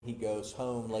He goes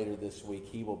home later this week.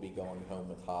 He will be going home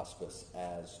with hospice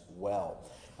as well.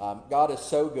 God is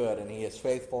so good, and he is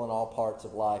faithful in all parts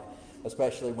of life,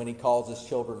 especially when he calls his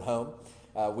children home.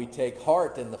 We take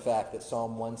heart in the fact that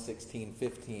Psalm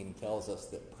 116:15 tells us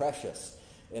that precious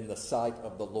in the sight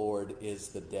of the Lord is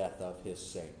the death of his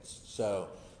saints. So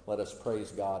let us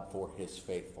praise God for his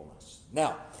faithfulness.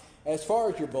 Now, as far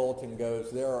as your bulletin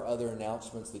goes, there are other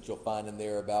announcements that you'll find in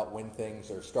there about when things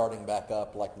are starting back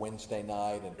up, like Wednesday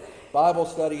night and Bible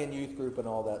study and youth group and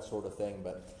all that sort of thing,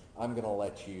 but I'm going to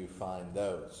let you find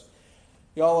those.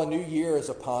 Y'all, a new year is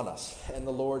upon us, and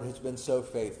the Lord has been so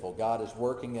faithful. God is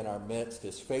working in our midst.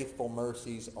 His faithful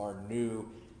mercies are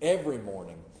new every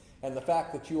morning, and the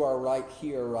fact that you are right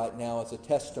here right now is a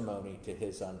testimony to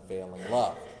his unfailing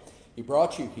love. He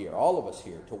brought you here, all of us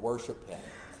here, to worship him.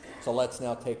 So let's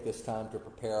now take this time to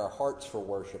prepare our hearts for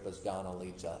worship as Donna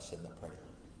leads us in the prayer.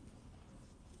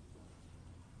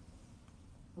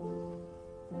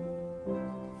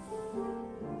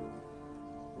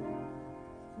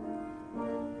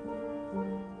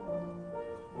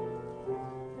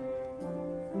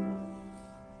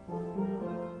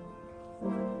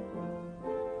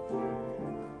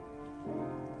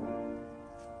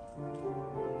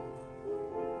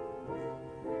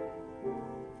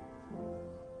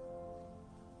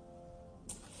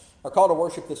 Our call to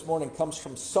worship this morning comes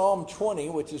from Psalm 20,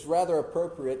 which is rather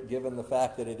appropriate given the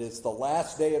fact that it is the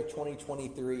last day of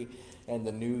 2023 and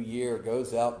the new year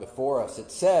goes out before us.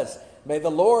 It says, "May the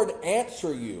Lord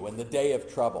answer you in the day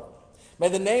of trouble. May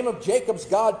the name of Jacob's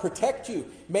God protect you.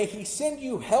 May he send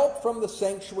you help from the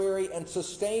sanctuary and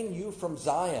sustain you from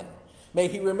Zion. May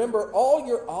he remember all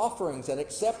your offerings and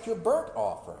accept your burnt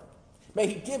offering. May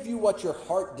he give you what your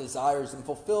heart desires and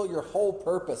fulfill your whole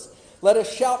purpose. Let us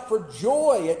shout for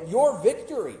joy at your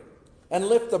victory and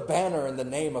lift the banner in the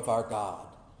name of our God.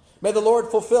 May the Lord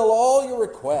fulfill all your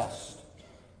requests.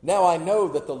 Now I know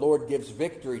that the Lord gives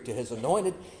victory to his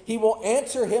anointed. He will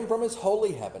answer him from his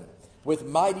holy heaven with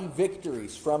mighty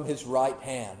victories from his right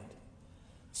hand.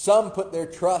 Some put their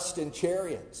trust in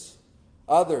chariots,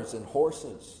 others in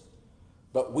horses,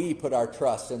 but we put our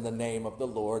trust in the name of the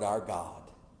Lord our God.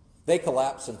 They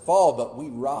collapse and fall, but we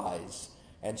rise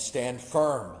and stand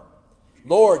firm.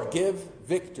 Lord, give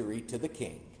victory to the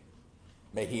King.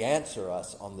 May he answer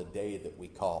us on the day that we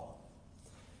call."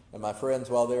 And my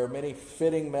friends, while there are many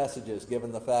fitting messages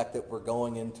given the fact that we're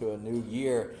going into a new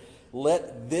year,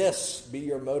 let this be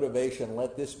your motivation,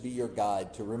 let this be your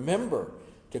guide to remember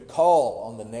to call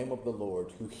on the name of the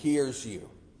Lord who hears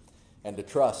you and to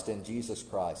trust in Jesus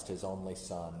Christ, his only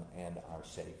Son and our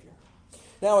Savior.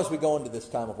 Now, as we go into this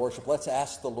time of worship, let's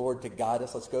ask the Lord to guide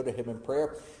us. Let's go to him in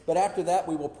prayer. But after that,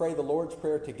 we will pray the Lord's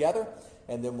Prayer together,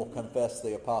 and then we'll confess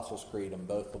the Apostles' Creed, and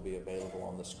both will be available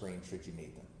on the screen should you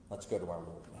need them. Let's go to our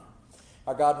Lord now.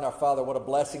 Our God and our Father, what a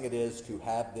blessing it is to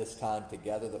have this time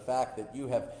together. The fact that you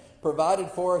have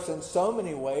provided for us in so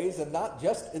many ways, and not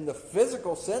just in the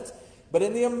physical sense, but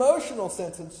in the emotional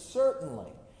sense, and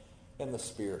certainly in the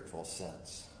spiritual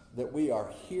sense, that we are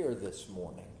here this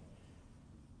morning.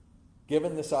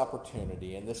 Given this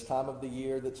opportunity and this time of the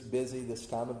year that's busy, this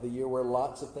time of the year where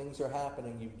lots of things are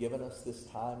happening, you've given us this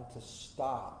time to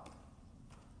stop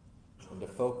and to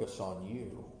focus on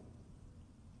you.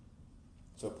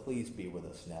 So please be with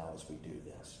us now as we do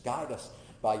this. Guide us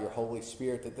by your Holy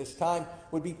Spirit that this time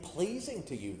would be pleasing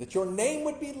to you, that your name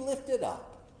would be lifted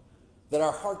up, that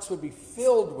our hearts would be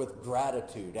filled with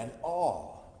gratitude and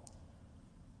awe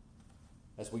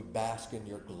as we bask in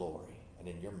your glory and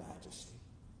in your majesty.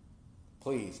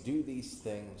 Please do these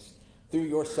things through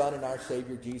your Son and our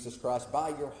Savior, Jesus Christ, by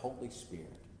your Holy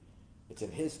Spirit. It's in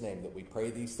his name that we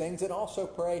pray these things, and also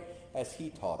pray as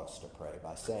he taught us to pray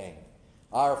by saying,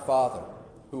 "Our Father,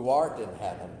 who art in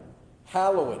heaven,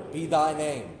 hallowed be thy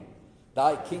name.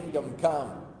 Thy kingdom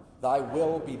come, thy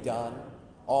will be done,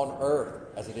 on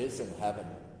earth as it is in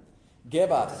heaven.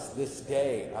 Give us this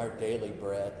day our daily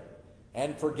bread,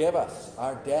 and forgive us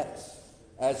our debts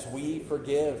as we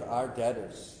forgive our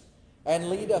debtors.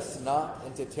 And lead us not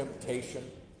into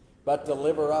temptation, but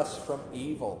deliver us from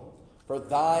evil. For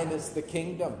thine is the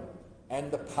kingdom, and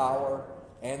the power,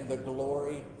 and the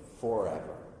glory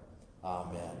forever.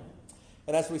 Amen."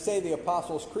 And as we say the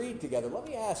Apostles' Creed together, let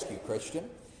me ask you, Christian,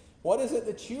 what is it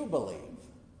that you believe?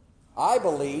 I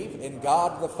believe in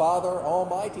God the Father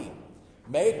Almighty,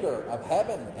 maker of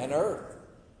heaven and earth,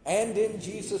 and in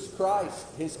Jesus Christ,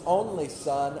 his only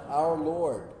Son, our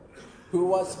Lord, who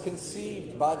was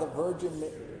conceived by the born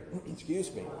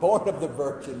of the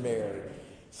Virgin Mary,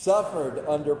 suffered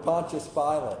under Pontius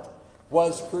Pilate,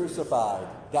 was crucified,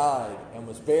 died, and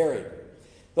was buried.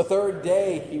 The third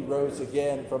day he rose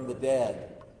again from the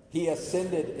dead. He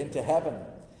ascended into heaven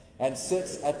and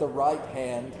sits at the right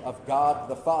hand of God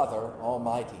the Father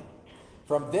Almighty.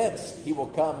 From thence he will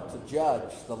come to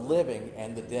judge the living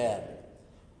and the dead.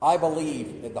 I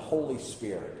believe in the Holy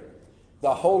Spirit,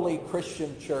 the holy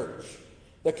Christian church,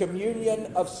 the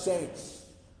communion of saints,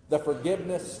 the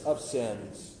forgiveness of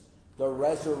sins, the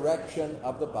resurrection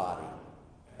of the body,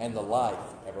 and the life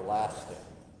everlasting.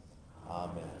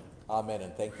 Amen. Amen,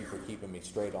 and thank you for keeping me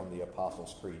straight on the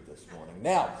Apostles' Creed this morning.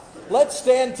 Now, let's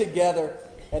stand together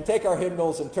and take our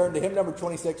hymnals and turn to hymn number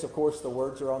 26. Of course, the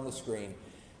words are on the screen.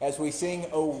 As we sing,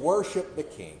 "O Worship the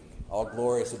King, all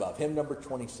glorious above." Hymn number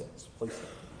 26. Please stand.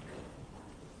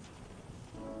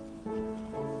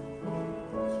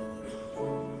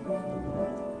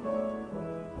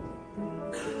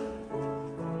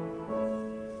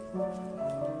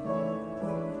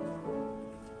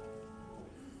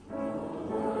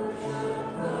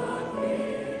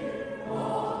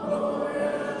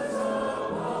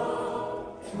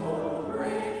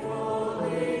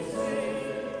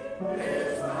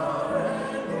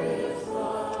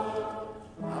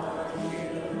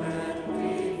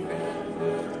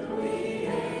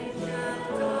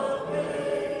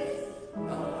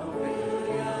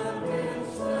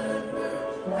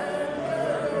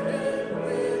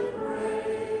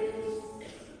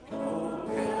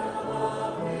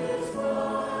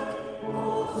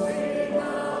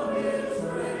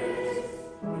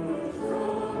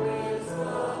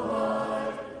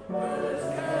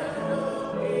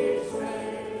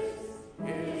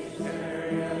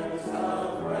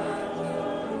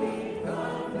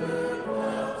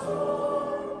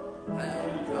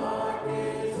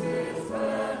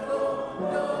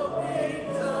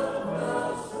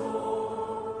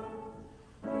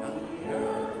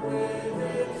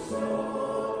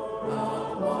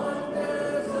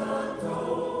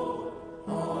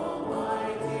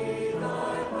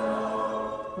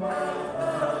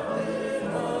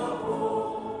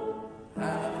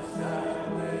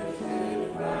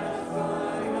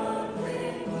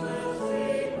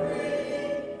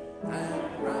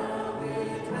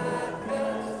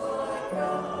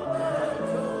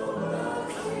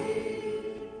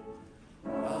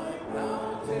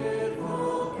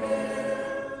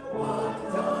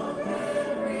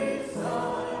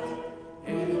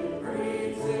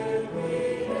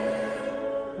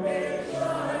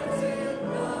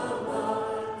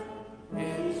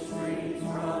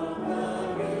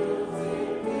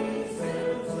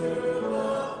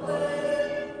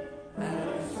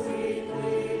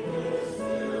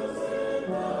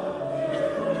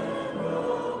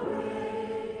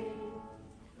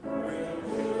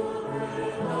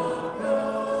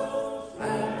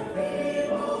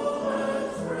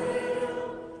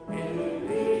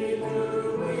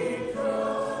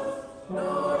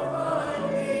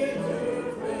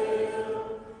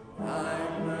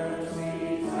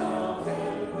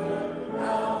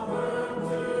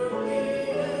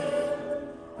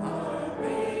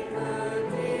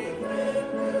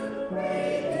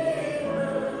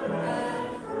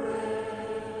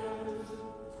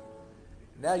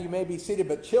 Now you may be seated,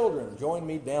 but children, join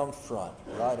me down front,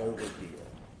 right over here.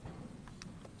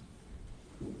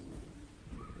 All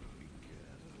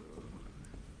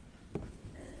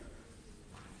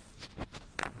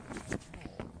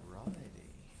righty.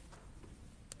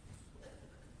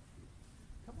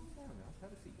 Come on down now.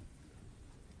 Have a seat.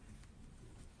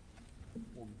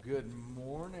 Well, good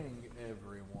morning,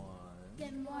 everyone.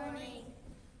 Good morning.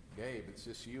 Gabe, it's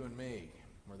just you and me.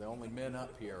 We're the only men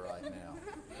up here right now.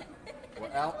 We're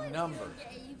outnumbered,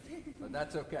 but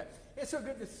that's okay. It's so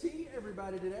good to see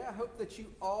everybody today. I hope that you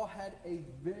all had a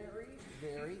very,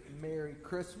 very Merry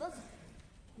Christmas.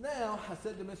 Now, I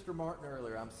said to Mr. Martin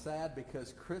earlier, I'm sad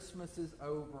because Christmas is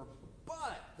over,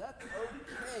 but that's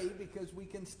okay because we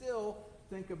can still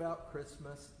think about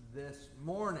Christmas this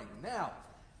morning. Now,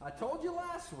 I told you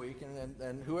last week,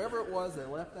 and whoever it was that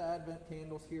left the Advent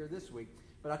candles here this week,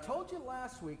 but I told you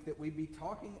last week that we'd be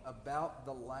talking about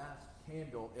the last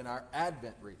candle in our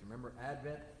Advent wreath. Remember,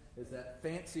 Advent is that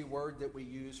fancy word that we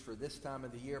use for this time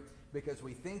of the year because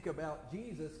we think about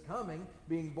Jesus coming,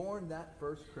 being born that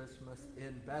first Christmas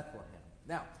in Bethlehem.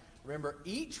 Now, remember,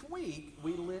 each week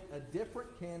we lit a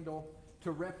different candle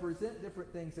to represent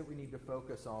different things that we need to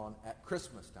focus on at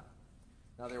Christmas time.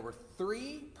 Now, there were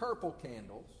 3 purple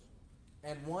candles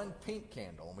and 1 pink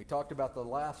candle, and we talked about the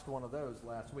last one of those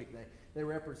last week. They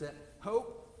represent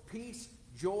hope, peace,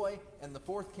 joy, and the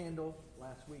 4th candle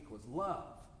last week was love.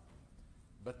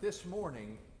 But this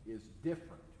morning is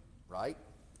different, right?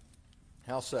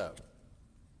 How so?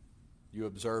 You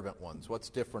observant ones, what's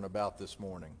different about this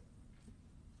morning?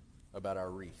 About our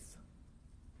wreath?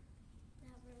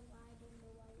 That we're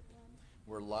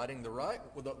We're lighting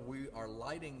we are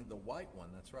lighting the white one.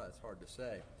 That's right. It's hard to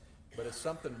say. But is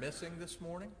something missing this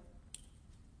morning?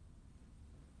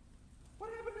 What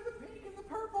happened to the pink and the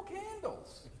purple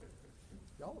candles?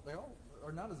 They all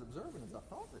are not as observant as I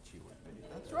thought that you would be.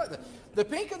 That's right. The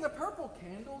pink and the purple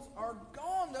candles are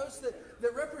gone. Those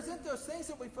that represent those things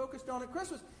that we focused on at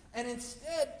Christmas. And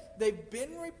instead, they've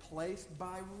been replaced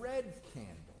by red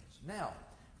candles. Now,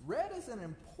 red is an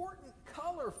important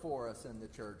color for us in the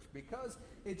church because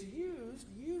it's used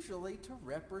usually to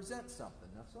represent something.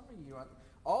 Now, some of you,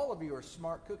 all of you are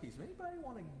smart cookies. Anybody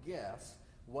want to guess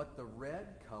what the red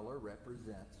color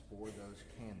represents for those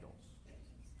candles?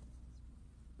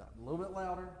 A little bit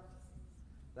louder.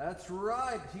 That's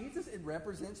right. It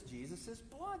represents Jesus'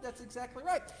 blood. That's exactly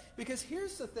right. Because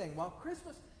here's the thing. While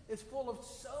Christmas is full of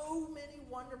so many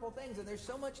wonderful things, and there's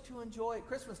so much to enjoy at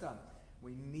Christmas time,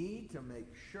 we need to make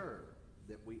sure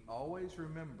that we always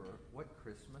remember what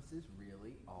Christmas is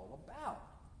really all about.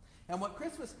 And what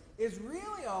Christmas is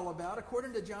really all about,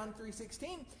 according to John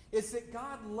 3:16, is that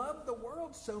God loved the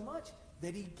world so much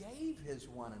that he gave his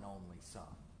one and only Son,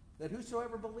 that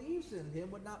whosoever believes in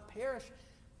him would not perish,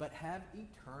 but have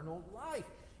eternal life.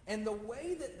 And the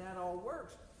way that all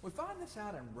works, we find this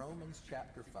out in Romans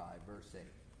chapter 5, verse 8.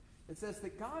 It says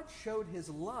that God showed his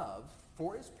love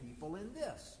for his people in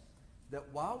this,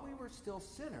 that while we were still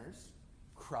sinners,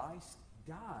 Christ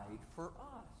died for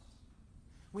us.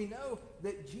 We know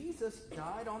that Jesus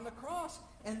died on the cross,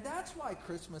 and that's why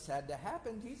Christmas had to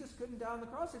happen. Jesus couldn't die on the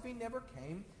cross if he never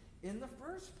came in the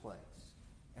first place.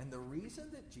 And the reason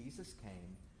that Jesus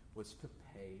came was to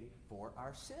pay for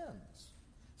our sins,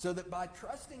 so that by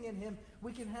trusting in him,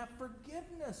 we can have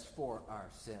forgiveness for our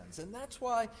sins. And that's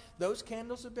why those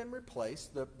candles have been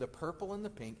replaced, the purple and the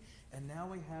pink, and now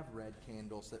we have red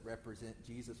candles that represent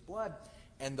Jesus' blood.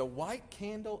 And the white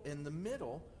candle in the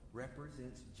middle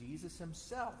represents Jesus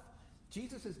himself.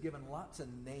 Jesus is given lots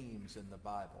of names in the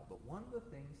Bible, but one of the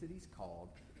things that he's called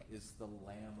is the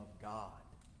Lamb of God.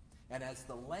 And as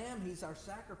the Lamb, he's our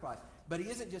sacrifice. But he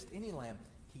isn't just any lamb.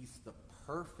 He's the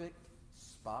perfect,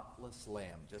 spotless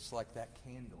lamb. Just like that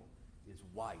candle is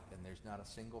white and there's not a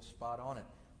single spot on it.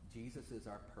 Jesus is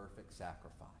our perfect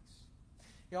sacrifice.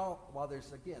 Y'all, while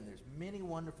there's many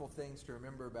wonderful things to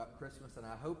remember about Christmas, and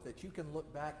I hope that you can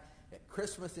look back at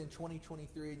Christmas in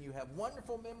 2023 and you have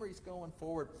wonderful memories going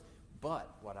forward.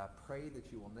 But what I pray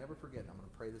that you will never forget, and I'm going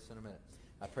to pray this in a minute,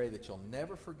 I pray that you'll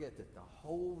never forget that the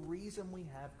whole reason we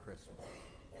have Christmas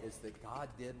is that God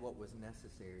did what was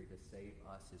necessary to save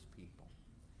us his people.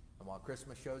 And while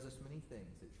Christmas shows us many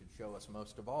things, it should show us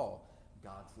most of all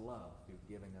God's love through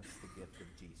giving us the gift of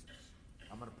Jesus.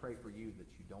 I'm going to pray for you that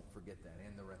you don't forget that,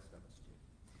 and the rest of us too.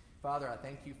 Father, I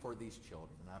thank you for these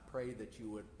children, and I pray that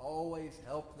you would always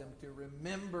help them to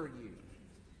remember you,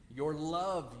 your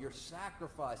love, your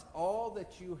sacrifice, all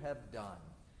that you have done,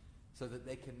 so that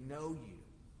they can know you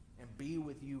and be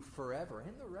with you forever,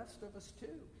 and the rest of us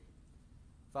too.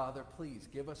 Father, please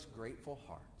give us grateful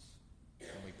hearts,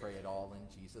 and we pray it all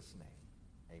in Jesus'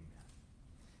 name. Amen.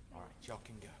 All right, y'all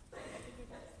can go.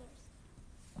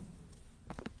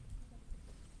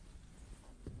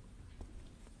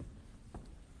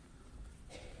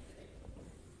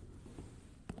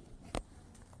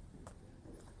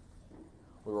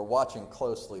 We were watching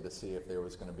closely to see if there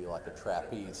was going to be like a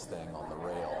trapeze thing on the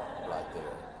rail right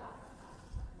there.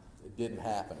 It didn't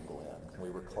happen, Glenn.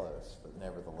 We were close, but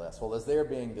nevertheless. Well, as they're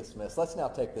being dismissed, let's now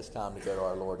take this time to go to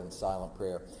our Lord in silent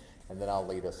prayer, and then I'll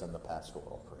lead us in the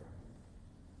pastoral prayer.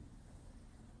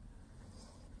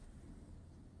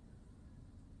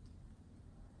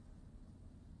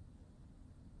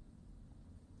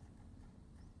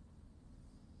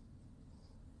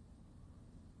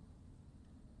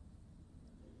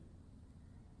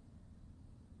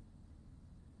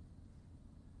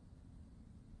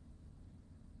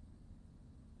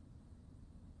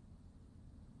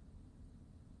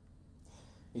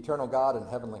 Eternal God and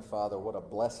Heavenly Father, what a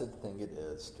blessed thing it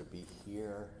is to be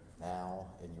here now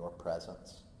in your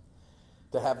presence,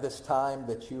 to have this time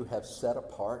that you have set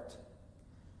apart,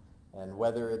 and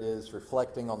whether it is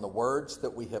reflecting on the words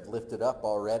that we have lifted up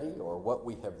already, or what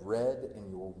we have read in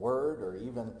your word, or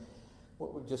even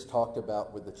what we've just talked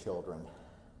about with the children,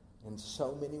 in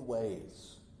so many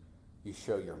ways you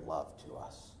show your love to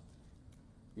us.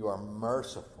 You are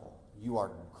merciful. You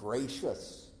are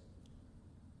gracious.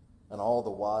 And all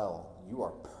the while, you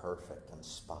are perfect and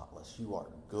spotless. You are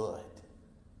good.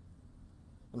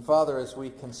 And Father, as we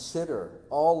consider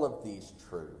all of these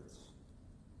truths,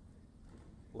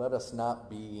 let us not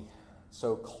be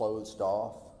so closed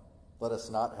off. Let us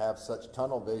not have such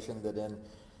tunnel vision that in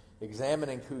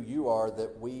examining who you are,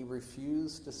 that we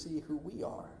refuse to see who we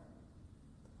are.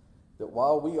 that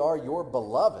while we are your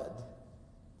beloved,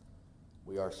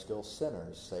 we are still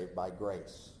sinners saved by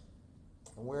grace,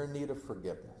 and we're in need of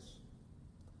forgiveness.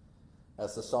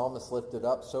 As the psalmist lifted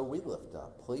up, so we lift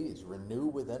up. Please renew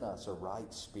within us a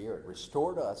right spirit.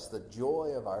 Restore to us the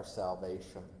joy of our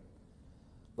salvation.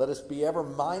 Let us be ever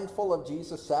mindful of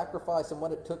Jesus' sacrifice and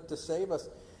what it took to save us.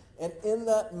 And in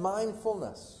that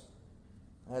mindfulness,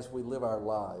 as we live our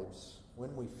lives,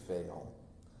 when we fail,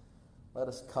 let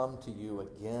us come to you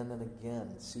again and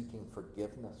again, seeking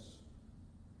forgiveness.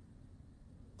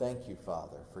 Thank you,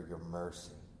 Father, for your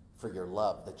mercy, for your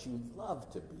love, that you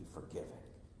love to be forgiving.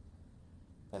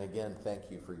 And again, thank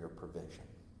you for your provision.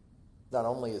 Not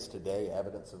only is today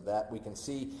evidence of that, we can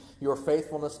see your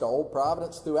faithfulness to Old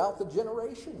Providence throughout the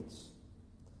generations.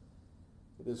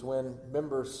 It is when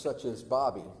members such as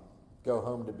Bobby go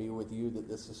home to be with you that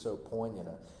this is so poignant.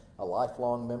 A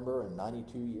lifelong member and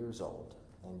 92 years old.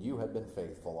 And you have been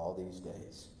faithful all these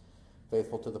days.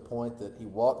 Faithful to the point that he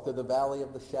walked through the valley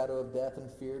of the shadow of death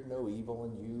and feared no evil,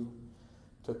 and you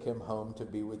took him home to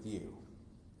be with you,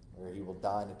 where he will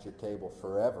dine at your table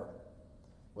forever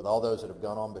with all those that have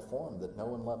gone on before him that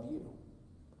know and love you.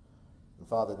 And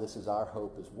Father, this is our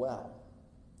hope as well.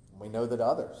 We know that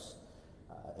others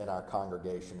in our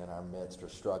congregation, in our midst, are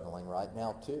struggling right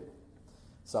now too.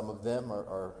 Some of them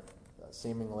are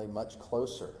seemingly much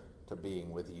closer to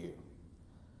being with you.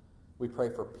 We pray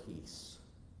for peace,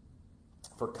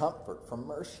 for comfort, for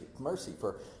mercy,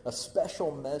 for a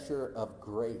special measure of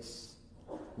grace,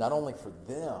 not only for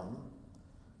them,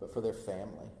 but for their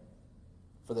family,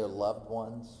 for their loved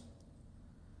ones.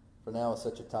 For now is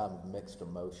such a time of mixed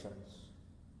emotions.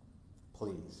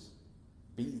 Please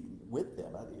be with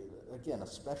them. Again, a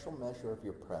special measure of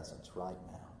your presence right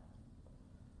now.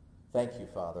 Thank you,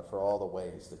 Father, for all the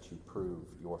ways that you prove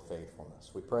your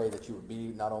faithfulness. We pray that you would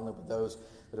be not only with those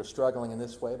that are struggling in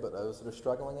this way, but those that are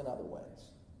struggling in other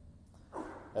ways.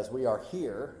 As we are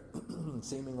here,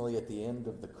 seemingly at the end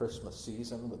of the Christmas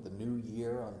season, with the new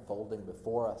year unfolding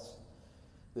before us,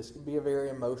 this can be a very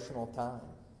emotional time.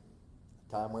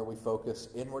 A time where we focus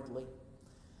inwardly,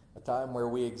 a time where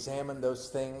we examine those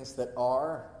things that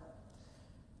are,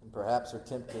 and perhaps are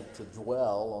tempted to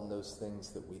dwell on those things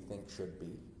that we think should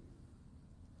be,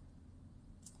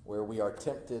 where we are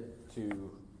tempted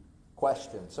to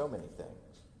question so many things.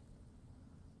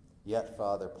 Yet,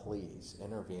 Father, please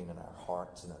intervene in our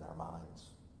hearts and in our minds.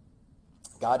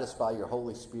 Guide us by your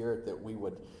Holy Spirit that we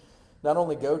would not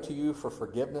only go to you for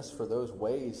forgiveness for those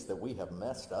ways that we have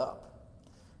messed up,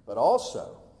 but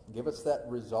also give us that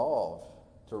resolve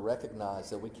to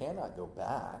recognize that we cannot go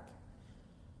back,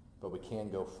 but we can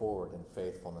go forward in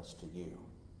faithfulness to you.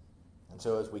 And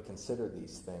so as we consider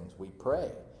these things, we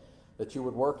pray that you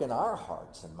would work in our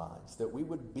hearts and minds, that we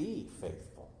would be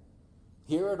faithful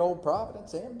here at Old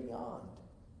Providence and beyond.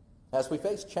 As we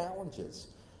face challenges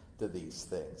to these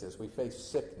things, as we face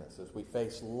sickness, as we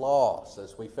face loss,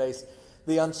 as we face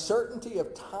the uncertainty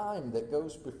of time that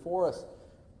goes before us,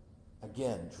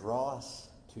 again, draw us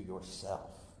to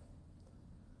yourself.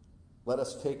 Let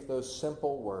us take those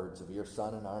simple words of your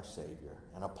Son and our Savior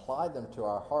and apply them to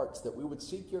our hearts, that we would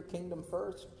seek your kingdom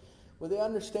first, with the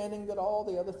understanding that all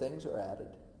the other things are added,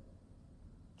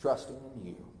 trusting in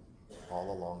you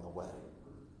all along the way.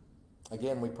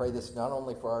 Again, we pray this not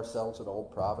only for ourselves at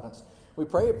Old Providence, we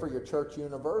pray it for your church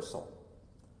universal,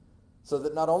 so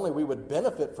that not only we would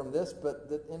benefit from this, but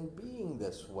that in being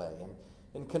this way and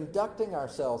in conducting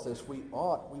ourselves as we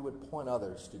ought, we would point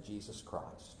others to Jesus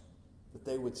Christ, that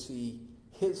they would see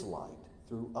his light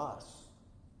through us.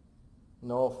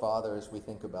 No, Father, as we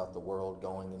think about the world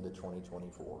going into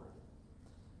 2024,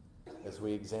 as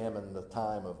we examine the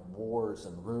time of wars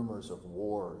and rumors of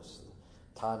wars,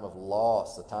 the time of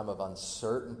loss, the time of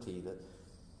uncertainty, the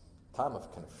time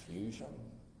of confusion,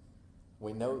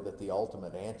 we know that the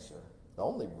ultimate answer, the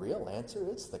only real answer,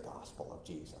 is the gospel of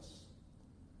Jesus.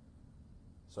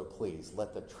 So please,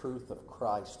 let the truth of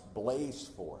Christ blaze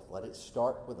forth. Let it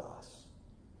start with us.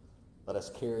 Let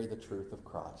us carry the truth of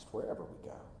Christ wherever we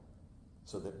go,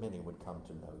 so that many would come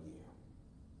to know you.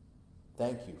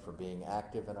 Thank you for being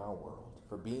active in our world,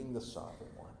 for being the sovereign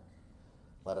one.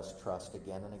 Let us trust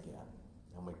again and again,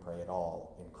 and we pray it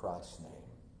all in Christ's name.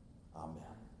 Amen.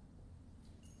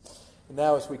 And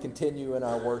now as we continue in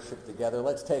our worship together,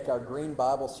 let's take our green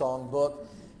Bible song book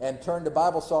and turn to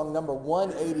Bible song number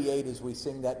 188 as we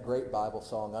sing that great Bible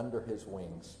song, Under His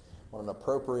Wings. What an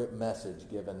appropriate message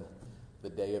given the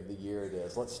day of the year it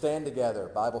is. Let's stand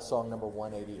together, Bible song number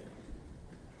 188.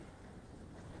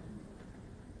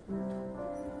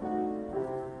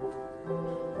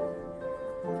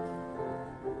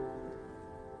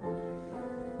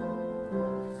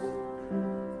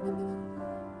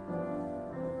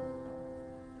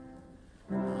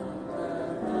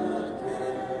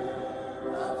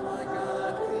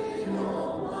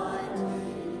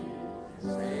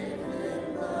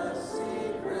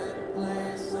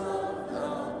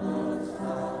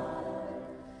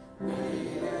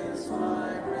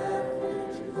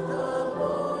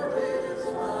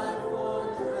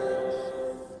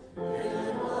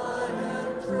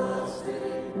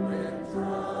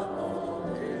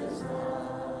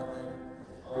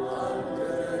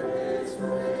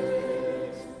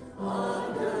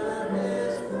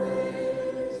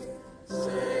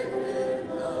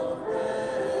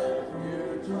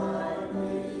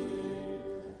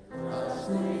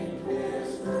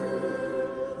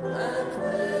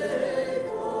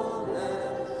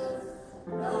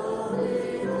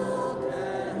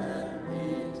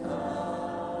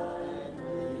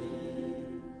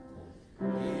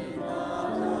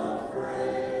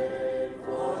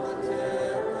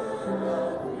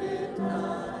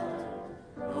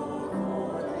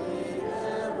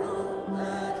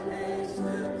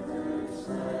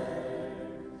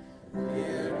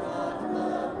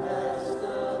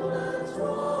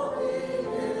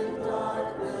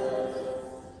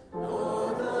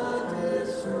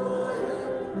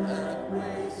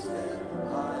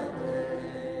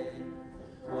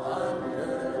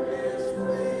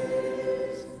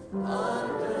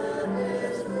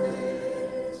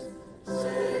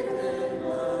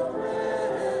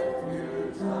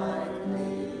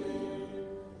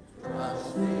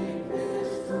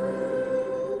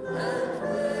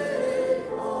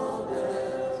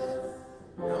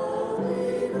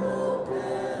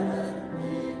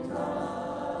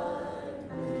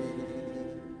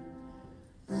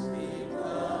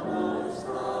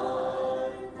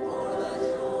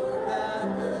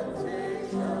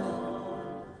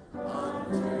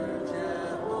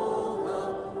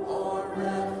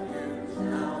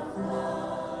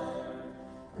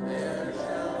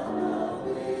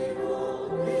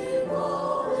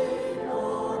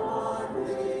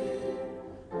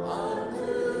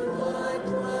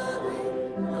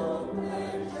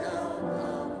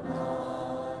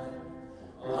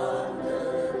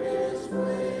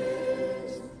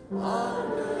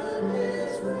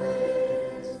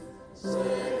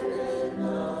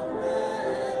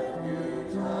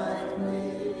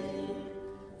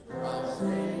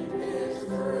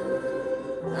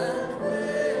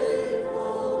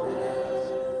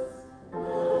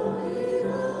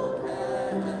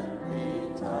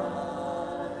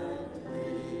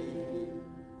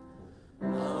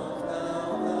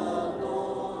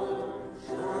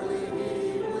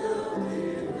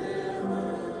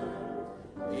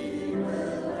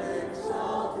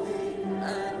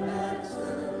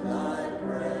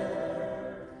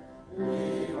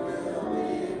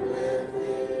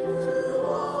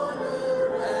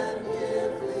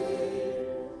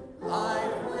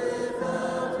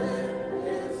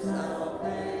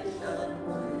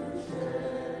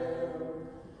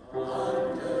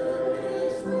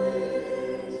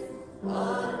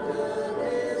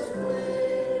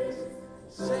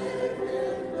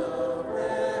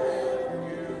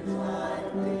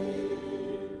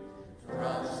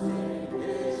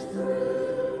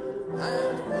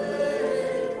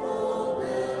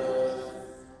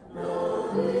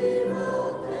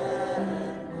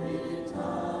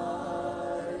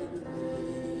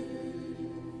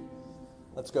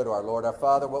 Let's go to our Lord. Our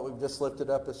Father, what we've just lifted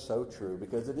up is so true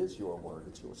because it is your word.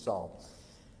 It's your psalm.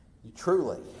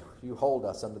 You hold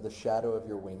us under the shadow of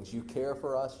your wings. You care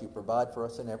for us. You provide for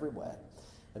us in every way.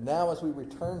 And now as we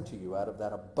return to you out of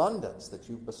that abundance that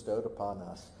you've bestowed upon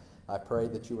us, I pray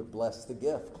that you would bless the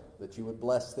gift, that you would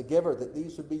bless the giver, that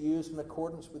these would be used in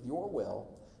accordance with your will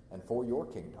and for your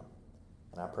kingdom.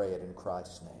 And I pray it in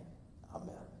Christ's name.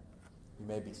 Amen. You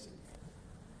may be seated.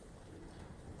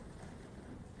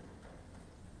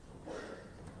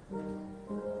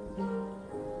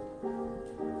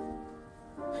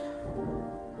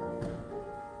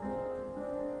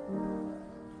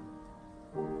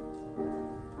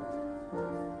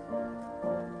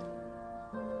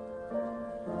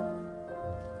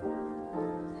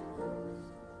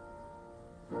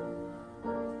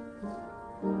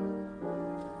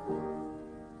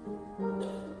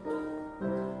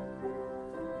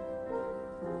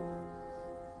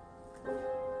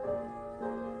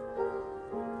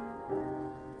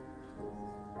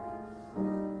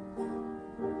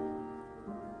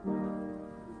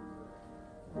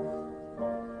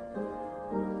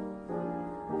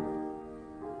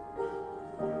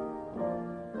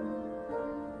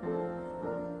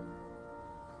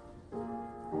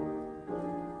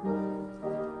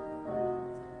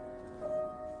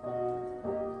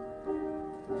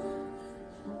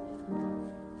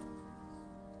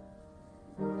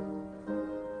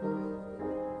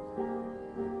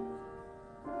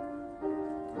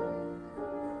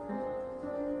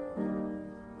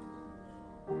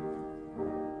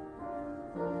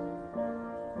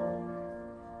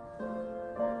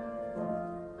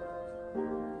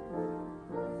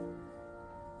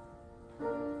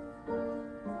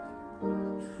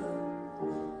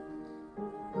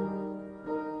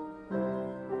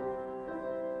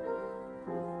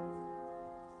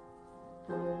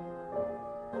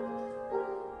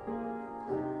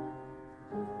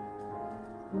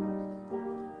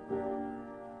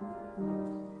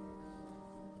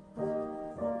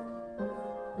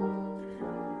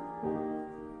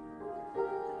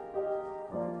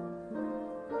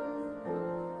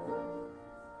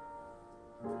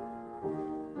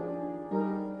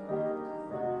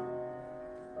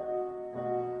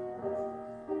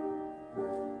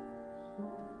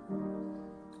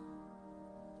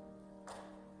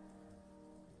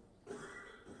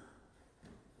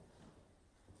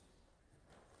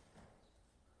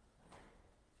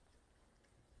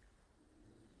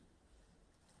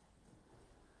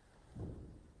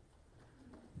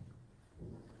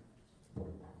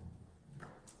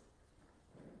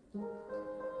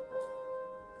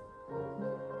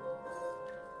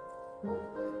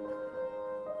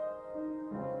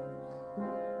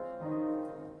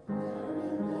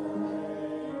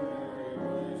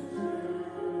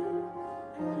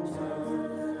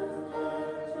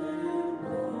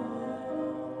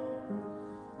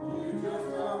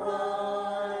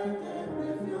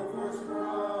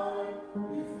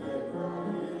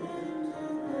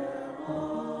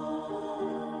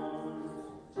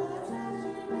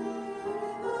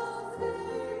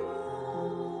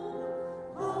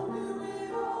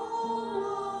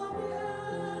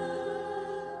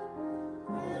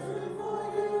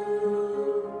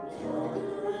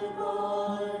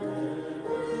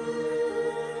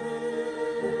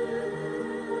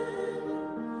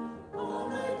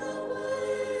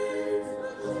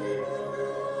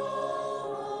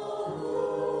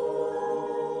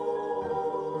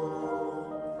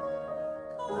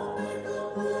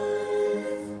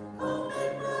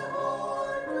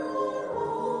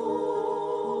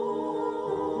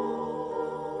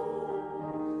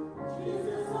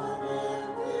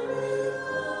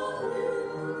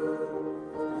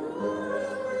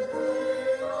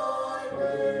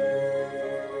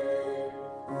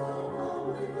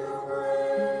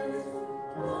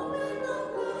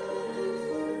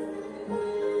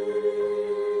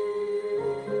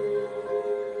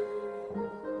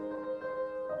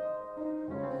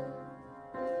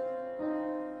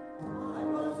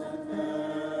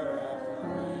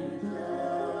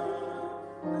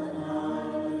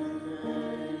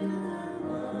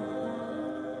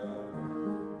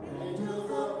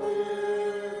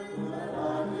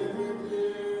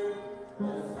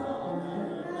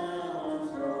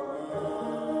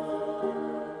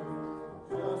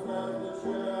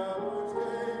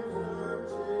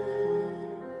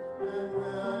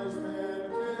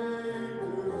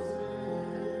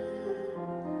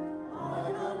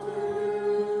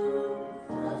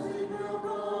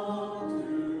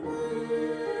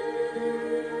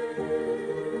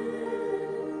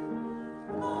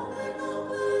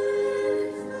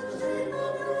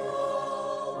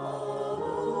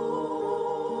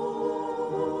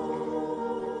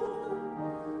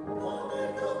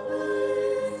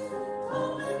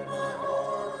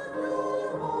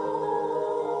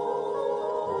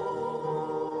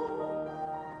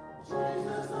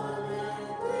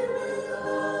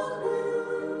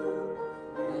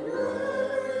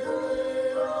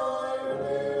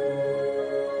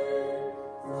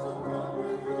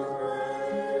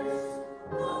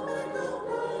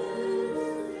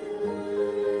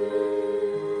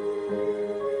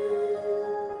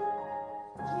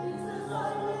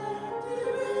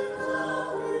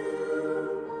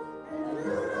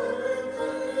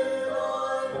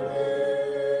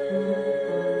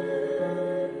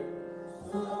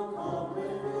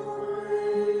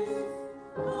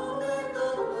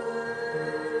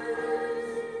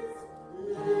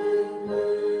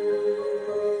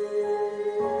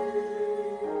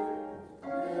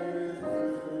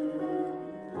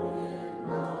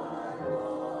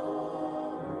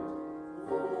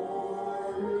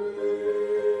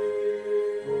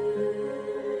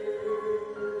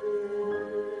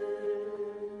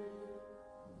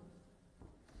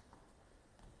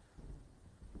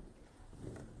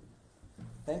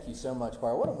 Thank you so much,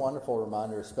 choir. What a wonderful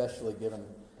reminder, especially given,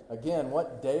 again,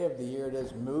 what day of the year it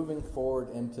is moving forward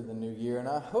into the new year. And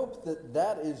I hope that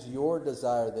that is your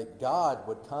desire, that God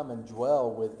would come and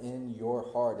dwell within your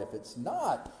heart. If it's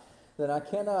not, then I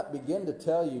cannot begin to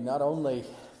tell you not only,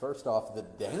 first off, the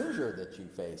danger that you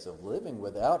face of living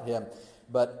without him,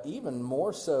 but even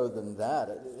more so than that,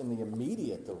 in the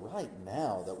immediate, the right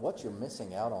now, that what you're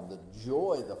missing out on, the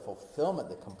joy, the fulfillment,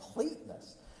 the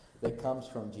completeness that comes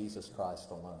from Jesus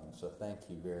Christ alone. So thank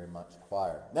you very much,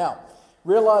 choir. Now,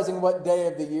 realizing what day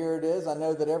of the year it is, I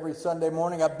know that every Sunday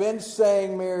morning I've been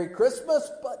saying Merry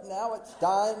Christmas, but now it's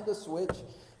time to switch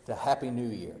to Happy New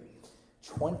Year.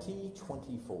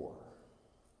 2024.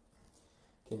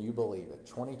 Can you believe it?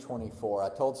 2024. I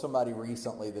told somebody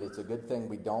recently that it's a good thing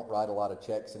we don't write a lot of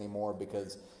checks anymore,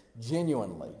 because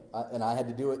genuinely, and I had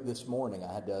to do it this morning,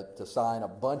 I had to sign a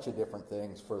bunch of different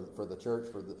things for the church,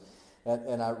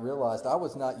 and I realized I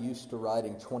was not used to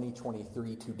writing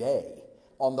 2023 today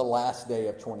on the last day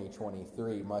of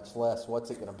 2023, much less what's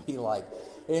it going to be like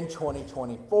in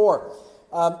 2024.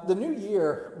 The new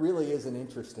year really is an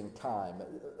interesting time,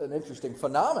 an interesting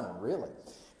phenomenon, really.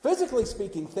 Physically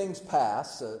speaking, things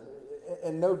pass,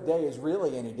 and no day is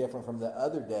really any different from the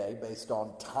other day based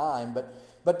on time.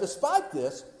 But despite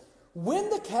this, when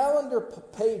the calendar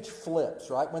page flips,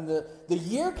 right, when the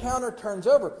year counter turns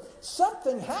over,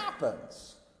 something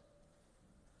happens.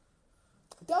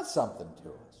 It does something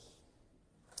to us.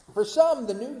 For some,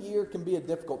 the new year can be a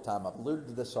difficult time. I've alluded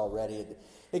to this already.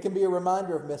 It can be a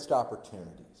reminder of missed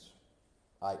opportunities,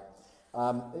 right?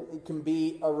 It can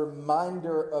be a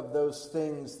reminder of those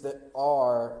things that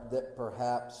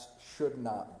perhaps should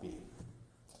not be.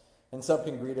 And some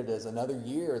can greet it as another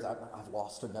year. I've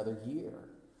lost another year,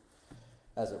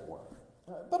 as it were.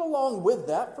 But along with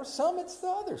that, for some, it's the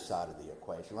other side of the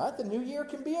equation, right? The new year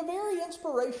can be a very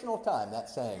inspirational time. That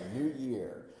saying, new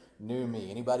year, new me.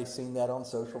 Anybody seen that on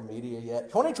social media yet?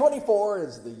 2024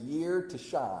 is the year to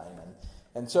shine,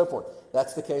 and so forth.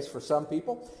 That's the case for some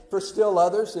people. For still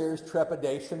others, there's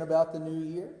trepidation about the new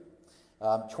year.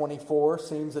 24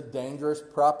 seems a dangerous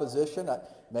proposition.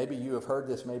 Maybe you have heard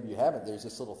this, maybe you haven't. There's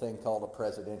this little thing called a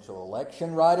presidential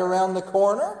election right around the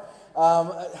corner.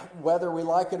 Whether we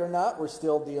like it or not, we're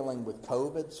still dealing with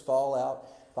COVID's fallout.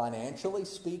 Financially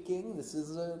speaking, this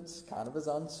is it's kind of an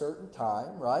uncertain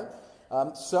time, right?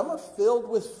 Some are filled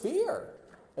with fear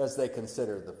as they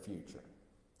consider the future.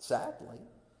 Sadly.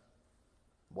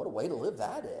 What a way to live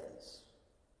that is.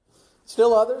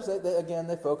 Still others,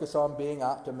 they focus on being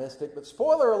optimistic. But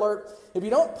spoiler alert, if you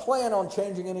don't plan on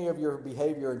changing any of your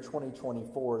behavior in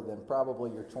 2024, then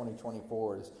probably your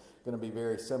 2024 is going to be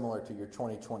very similar to your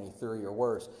 2023 or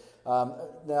worse.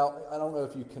 Now, I don't know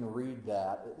if you can read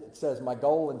that. It says, my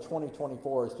goal in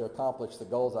 2024 is to accomplish the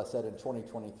goals I set in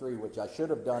 2023, which I should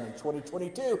have done in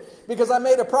 2022, because I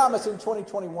made a promise in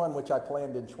 2021, which I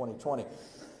planned in 2020.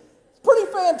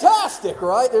 Pretty fantastic,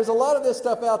 right? There's a lot of this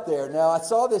stuff out there. Now, I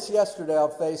saw this yesterday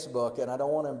on Facebook, and I don't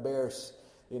want to embarrass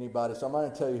anybody, so I'm not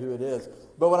going to tell you who it is.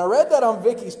 But when I read that on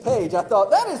Vicky's page, I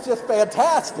thought, that is just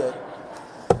fantastic,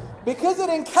 because it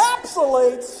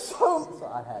encapsulates so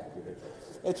I had to.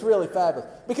 It's really fabulous,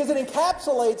 because it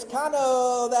encapsulates kind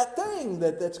of that thing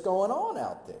that's going on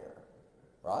out there,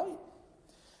 right?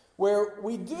 Where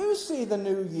we do see the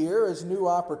new year as new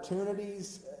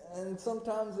opportunities. And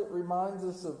sometimes it reminds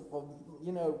us of,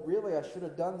 really I should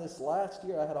have done this last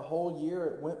year. I had a whole year,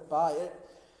 it went by.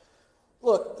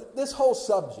 Look, this whole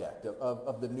subject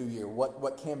of the new year,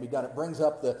 what can be done, it brings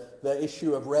up the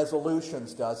issue of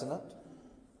resolutions, doesn't it?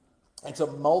 It's a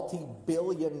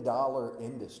multi-billion-dollar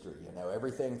industry,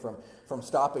 everything from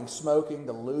stopping smoking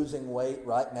to losing weight.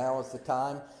 Right now is the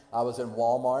time. I was in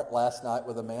Walmart last night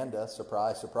with Amanda.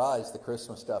 Surprise, surprise, the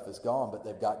Christmas stuff is gone, but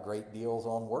they've got great deals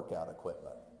on workout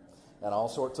equipment and all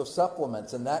sorts of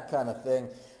supplements and that kind of thing.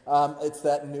 It's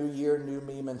that new year, new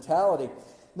me mentality.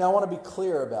 Now, I want to be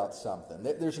clear about something.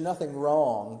 There's nothing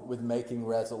wrong with making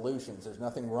resolutions. There's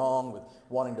nothing wrong with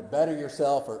wanting to better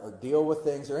yourself or deal with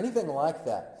things or anything like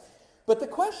that. But the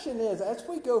question is, as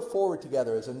we go forward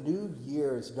together, as a new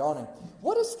year is dawning,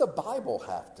 what does the Bible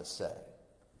have to say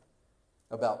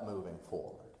about moving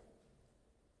forward?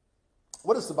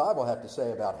 What does the Bible have to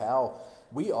say about how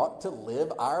we ought to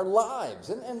live our lives?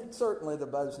 And certainly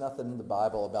there's nothing in the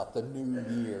Bible about the new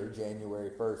year, January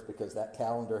 1st, because that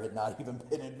calendar had not even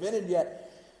been invented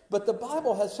yet. But the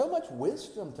Bible has so much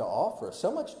wisdom to offer,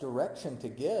 so much direction to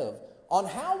give on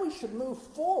how we should move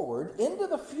forward into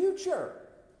the future.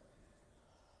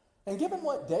 And given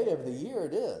what day of the year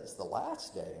it is, the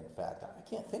last day, in fact, I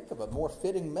can't think of a more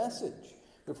fitting message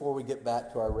before we get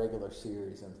back to our regular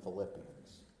series in Philippians.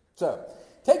 So,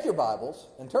 take your Bibles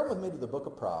and turn with me to the book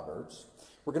of Proverbs.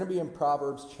 We're going to be in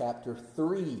Proverbs chapter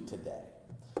 3 today.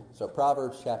 So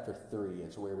Proverbs chapter 3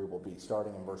 is where we will be,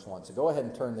 starting in verse 1. So go ahead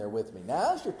and turn there with me.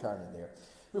 Now, as you're turning there,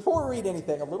 before we read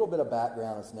anything, a little bit of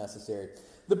background is necessary.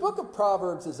 The book of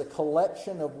Proverbs is a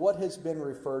collection of what has been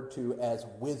referred to as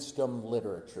wisdom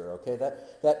literature. Okay,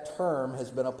 that term has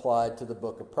been applied to the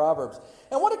book of Proverbs.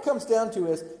 And what it comes down to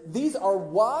is these are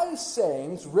wise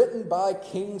sayings written by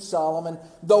King Solomon,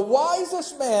 the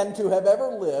wisest man to have ever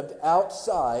lived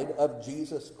outside of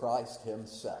Jesus Christ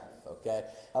himself. Okay,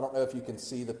 I don't know if you can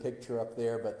see the picture up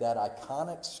there, but that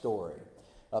iconic story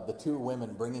of the two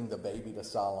women bringing the baby to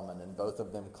Solomon and both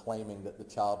of them claiming that the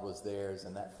child was theirs,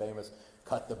 and that famous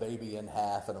cut the baby in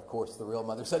half, and of course the real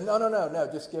mother said, no,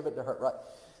 just give it to her.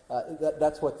 Right?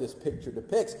 That's what this picture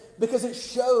depicts, because it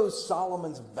shows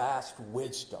Solomon's vast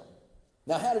wisdom.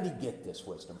 Now, how did he get this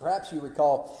wisdom? Perhaps you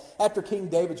recall, after King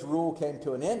David's rule came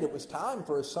to an end, it was time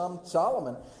for his son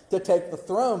Solomon to take the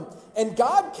throne, and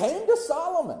God came to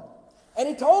Solomon. And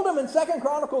he told him in 2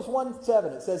 Chronicles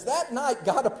 1:7, it says, that night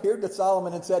God appeared to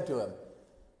Solomon and said to him,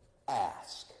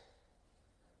 ask,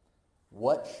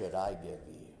 what should I give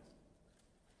you?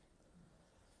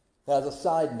 Now, as a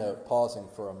side note, pausing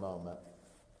for a moment,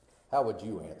 how would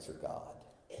you answer God?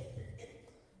 If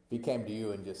he came to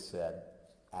you and just said,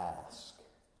 ask,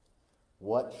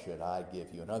 what should I give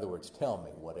you? In other words, tell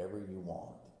me whatever you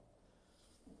want.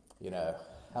 You know,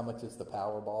 how much is the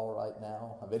Powerball right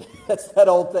now? I mean, that's that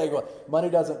old thing. Well, money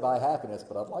doesn't buy happiness,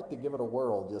 but I'd like to give it a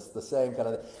whirl, just the same kind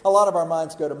of thing. A lot of our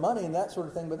minds go to money and that sort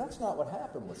of thing, but that's not what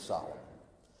happened with Solomon.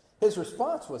 His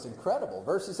response was incredible.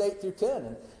 Verses 8 through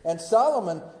 10. And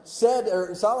Solomon said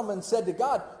to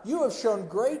God, you have shown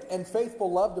great and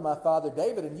faithful love to my father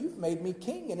David, and you've made me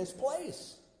king in his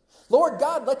place. Lord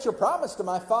God, let your promise to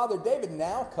my father David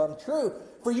now come true.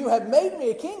 For you have made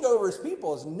me a king over his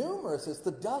people, as numerous as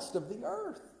the dust of the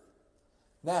earth.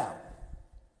 Now,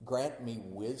 grant me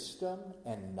wisdom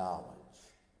and knowledge,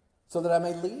 so that I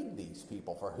may lead these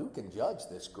people, for who can judge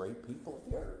this great people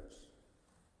of yours?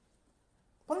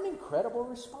 What an incredible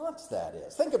response that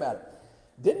is. Think about it.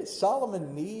 Didn't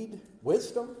Solomon need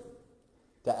wisdom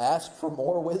to ask for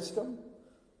more wisdom?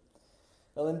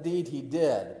 Well, indeed he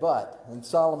did. But in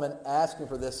Solomon asking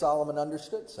for this, Solomon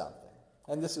understood something.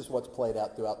 And this is what's played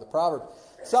out throughout the Proverbs.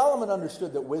 Solomon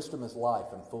understood that wisdom is life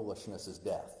and foolishness is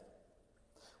death.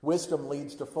 Wisdom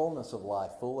leads to fullness of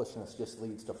life. Foolishness just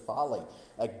leads to folly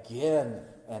again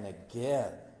and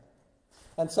again.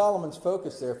 And Solomon's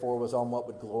focus, therefore, was on what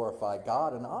would glorify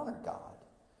God and honor God,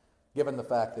 given the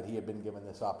fact that he had been given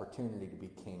this opportunity to be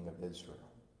king of Israel.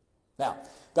 Now,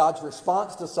 God's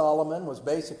response to Solomon was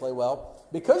basically, well,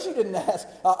 because you didn't ask,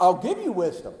 I'll give you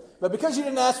wisdom. But because you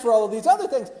didn't ask for all of these other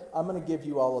things, I'm going to give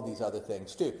you all of these other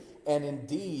things too. And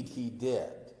indeed he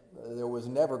did. There was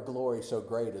never glory so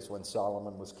great as when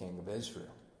Solomon was king of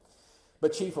Israel.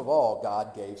 But chief of all,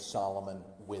 God gave Solomon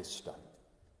wisdom.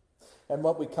 And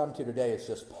what we come to today is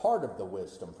just part of the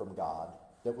wisdom from God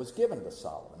that was given to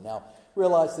Solomon. Now,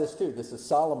 realize this too. This is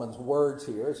Solomon's words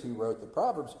here as he wrote the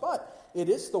Proverbs, but it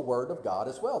is the word of God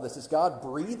as well. This is God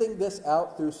breathing this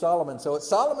out through Solomon. So it's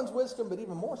Solomon's wisdom, but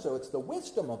even more so, it's the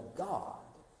wisdom of God.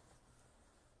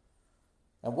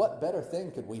 And what better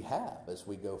thing could we have as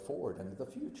we go forward into the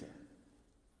future?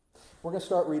 We're going to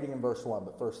start reading in verse 1,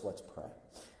 but first let's pray.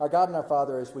 Our God and our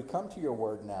Father, as we come to your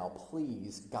word now,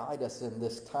 please guide us in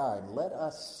this time. Let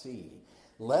us see.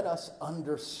 Let us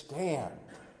understand.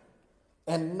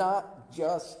 And not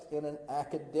just in an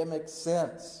academic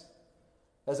sense,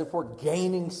 as if we're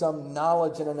gaining some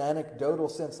knowledge in an anecdotal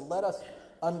sense. Let us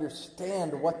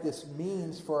understand what this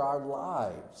means for our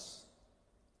lives,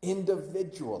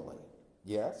 individually,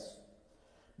 yes,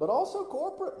 but also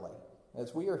corporately,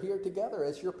 as we are here together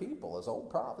as your people, as Old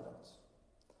Providence.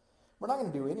 We're not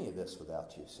going to do any of this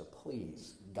without you, so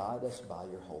please guide us by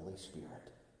your Holy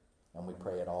Spirit. And we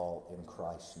pray it all in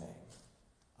Christ's name.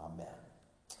 Amen.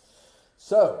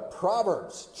 So,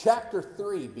 Proverbs chapter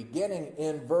 3, beginning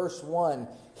in verse 1.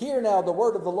 Hear now the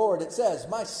word of the Lord. It says,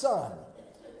 my son,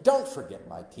 don't forget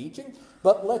my teaching,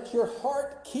 but let your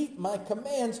heart keep my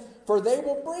commands, for they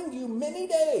will bring you many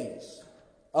days,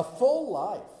 a full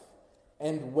life,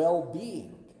 and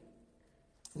well-being.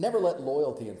 Never let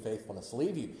loyalty and faithfulness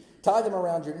leave you. Tie them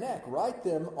around your neck. Write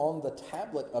them on the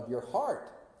tablet of your heart.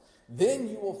 Then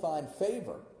you will find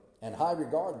favor and high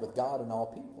regard with God and all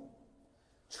people.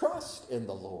 Trust in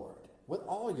the Lord with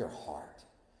all your heart,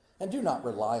 and do not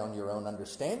rely on your own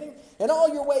understanding. In all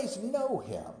your ways know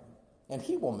him, and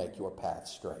he will make your path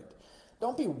straight.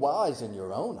 Don't be wise in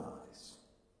your own eyes.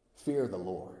 Fear the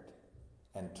Lord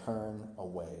and turn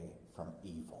away from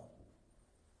evil.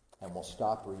 And we'll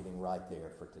stop reading right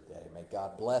there for today. May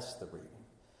God bless the reading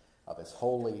of his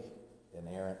holy,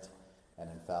 inerrant, and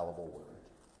infallible word.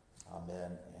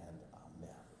 Amen and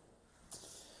amen.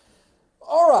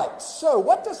 All right, so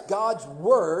what does God's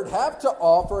word have to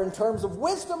offer in terms of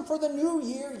wisdom for the new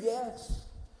year? Yes,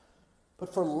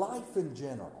 but for life in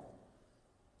general.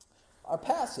 Our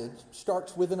passage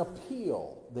starts with an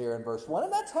appeal there in verse 1,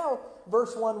 and that's how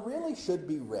verse 1 really should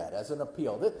be read, as an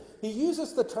appeal. He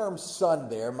uses the term son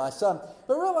there, my son,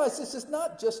 but realize this is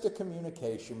not just a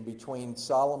communication between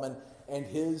Solomon and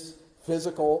his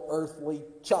physical earthly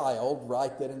child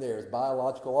right then and there, his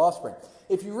biological offspring.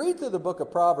 If you read through the book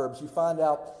of Proverbs, you find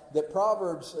out that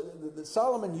that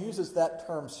Solomon uses that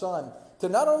term son to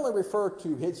not only refer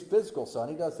to his physical son,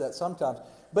 he does that sometimes,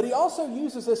 but he also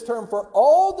uses this term for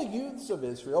all the youths of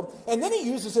Israel, and then he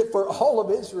uses it for all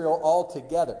of Israel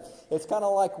altogether. It's kind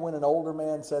of like when an older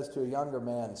man says to a younger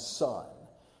man, son,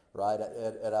 right?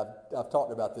 And I've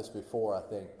talked about this before, I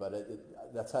think, but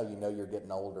that's how you know you're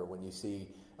getting older, when you see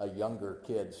a younger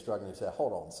kid struggling to say,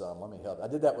 hold on, son, let me help you. I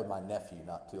did that with my nephew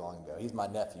not too long ago. He's my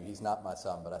nephew. He's not my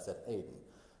son, but I said, Aiden,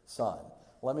 son,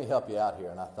 let me help you out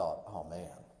here. And I thought, oh,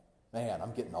 man,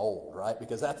 I'm getting old, right?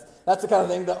 Because that's the kind of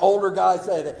thing that older guys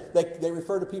say. They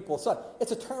refer to people as son.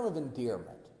 It's a term of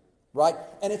endearment, right?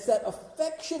 And it's that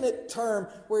affectionate term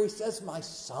where he says, my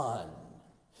son.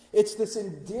 It's this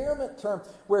endearment term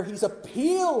where he's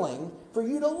appealing for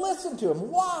you to listen to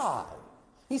him. Why?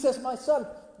 He says, my son,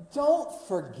 don't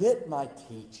forget my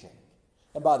teaching.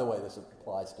 And by the way, this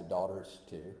applies to daughters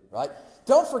too, right?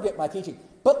 Don't forget my teaching,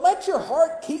 but let your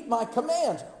heart keep my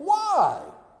commands. Why?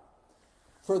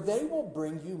 For they will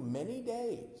bring you many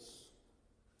days,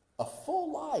 a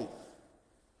full life,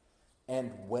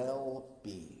 and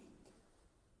well-being.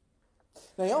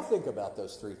 Now, y'all think about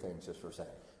those three things just for a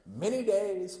second. Many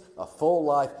days, a full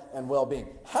life, and well-being.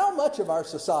 How much of our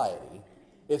society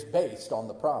is based on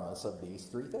the promise of these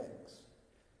three things?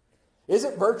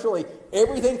 Isn't virtually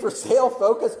everything for sale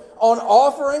focused on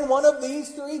offering one of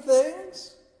these three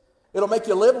things? It'll make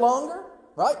you live longer,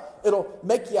 right? It'll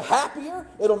make you happier.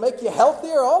 It'll make you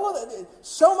healthier. All of that.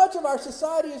 So much of our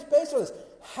society is based on this.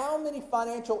 How many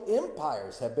financial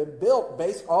empires have been built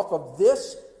based off of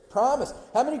this promise?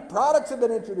 How many products have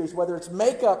been introduced, whether it's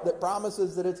makeup that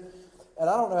promises that it's... And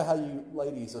I don't know how you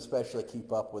ladies especially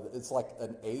keep up with it. It's like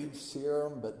an age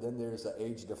serum, but then there's an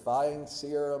age-defying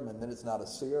serum, and then it's not a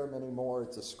serum anymore.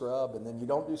 It's a scrub, and then you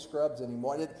don't do scrubs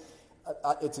anymore.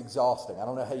 It's exhausting. I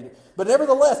don't know how you do. But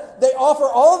nevertheless, they offer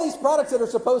all of these products that are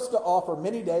supposed to offer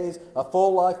many days, a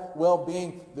full life,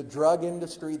 well-being. The drug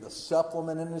industry, the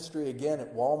supplement industry, again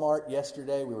at Walmart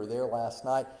yesterday. We were there last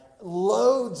night.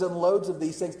 Loads and loads of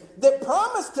these things that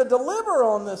promise to deliver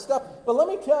on this stuff. But let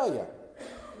me tell you,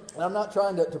 and I'm not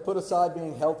trying to put aside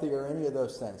being healthy or any of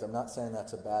those things. I'm not saying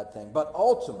that's a bad thing. But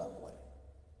ultimately,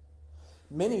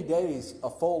 many days, a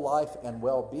full life and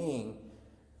well-being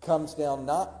comes down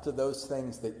not to those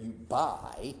things that you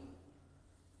buy,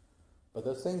 but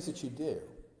those things that you do,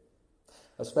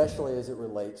 especially as it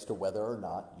relates to whether or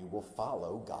not you will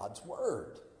follow God's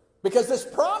word. Because this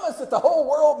promise that the whole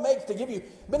world makes to give you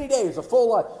many days, a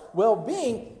full life,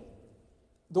 well-being,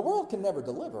 the world can never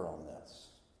deliver on this.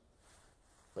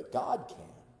 But God can.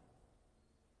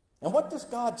 And what does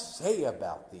God say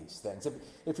about these things?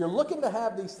 If you're looking to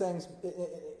have these things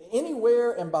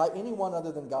anywhere and by anyone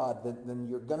other than God, then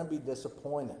you're going to be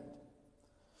disappointed.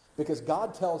 Because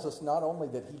God tells us not only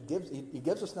that He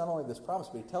gives us not only this promise,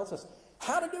 but He tells us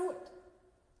how to do it.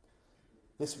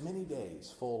 This many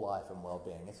days, full life and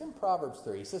well-being. It's in Proverbs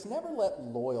 3. He says, never let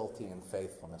loyalty and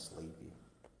faithfulness leave you.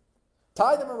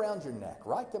 Tie them around your neck.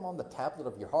 Write them on the tablet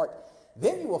of your heart.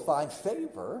 Then you will find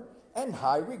favor and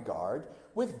high regard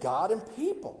with God and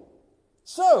people.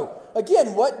 So,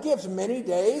 again, what gives many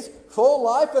days, full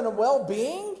life, and a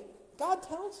well-being? God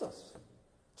tells us.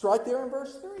 It's right there in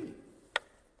verse 3.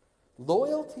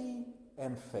 Loyalty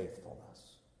and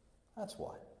faithfulness. That's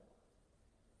what.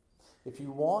 If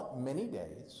you want many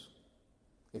days,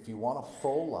 if you want a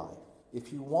full life,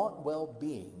 if you want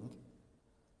well-being,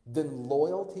 then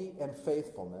loyalty and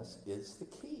faithfulness is the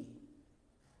key.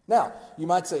 Now, you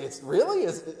might say, it's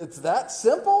that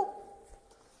simple?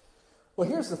 Well,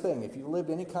 here's the thing. If you lived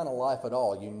any kind of life at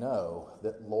all, you know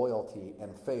that loyalty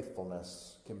and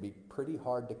faithfulness can be pretty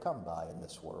hard to come by in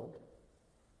this world.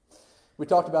 We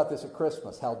talked about this at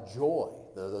Christmas, how joy,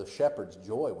 the shepherd's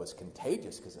joy was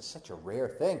contagious because it's such a rare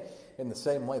thing. In the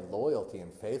same way, loyalty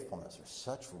and faithfulness are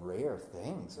such rare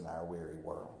things in our weary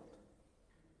world.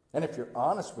 And if you're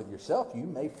honest with yourself, you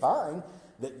may find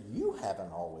that you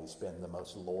haven't always been the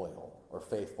most loyal or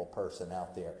faithful person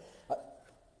out there.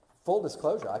 Full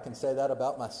disclosure, I can say that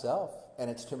about myself, and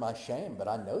it's to my shame, but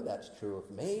I know that's true of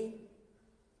me.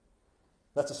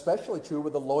 That's especially true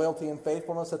with the loyalty and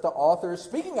faithfulness that the author is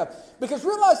speaking of. Because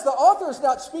realize the author is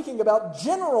not speaking about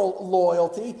general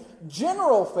loyalty,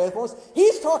 general faithfulness.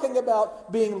 He's talking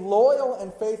about being loyal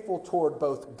and faithful toward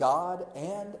both God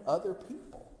and other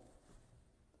people.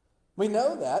 We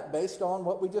know that based on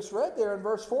what we just read there in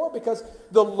verse 4, because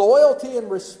the loyalty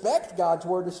and respect God's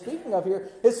word is speaking of here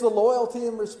is the loyalty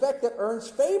and respect that earns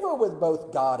favor with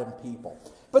both God and people.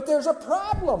 But there's a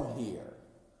problem here.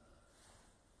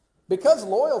 Because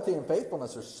loyalty and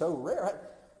faithfulness are so rare,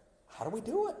 how do we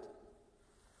do it?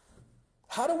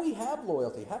 How do we have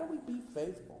loyalty? How do we be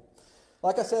faithful?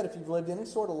 Like I said, if you've lived any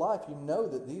sort of life, you know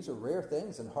that these are rare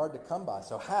things and hard to come by.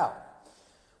 So how?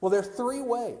 Well, there are three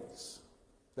ways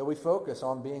that we focus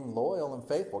on being loyal and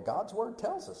faithful. God's word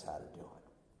tells us how to do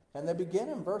it. And they begin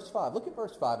in verse 5. Look at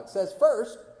verse 5. It says,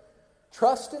 first,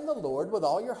 trust in the Lord with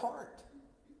all your heart,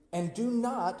 and do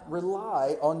not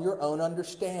rely on your own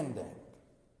understanding.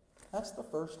 That's the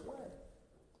first way.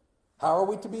 How are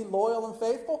we to be loyal and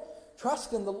faithful?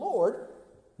 Trust in the Lord,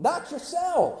 not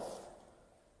yourself.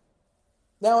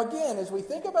 Now again, as we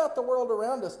think about the world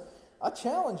around us, I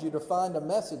challenge you to find a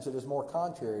message that is more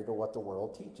contrary to what the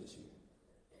world teaches you.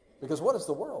 Because what does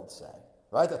the world say?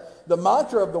 Right? The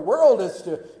mantra of the world is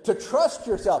to trust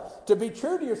yourself, to be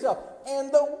true to yourself.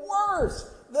 And the worst,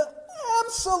 the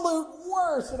absolute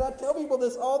worst, and I tell people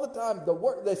this all the time,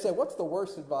 they say, what's the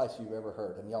worst advice you've ever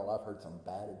heard? And y'all, I've heard some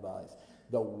bad advice.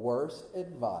 The worst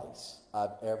advice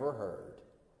I've ever heard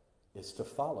is to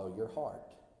follow your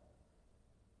heart.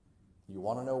 You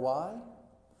want to know why?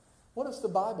 What does the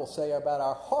Bible say about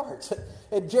our hearts?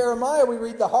 In Jeremiah, we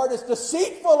read the heart is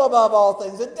deceitful above all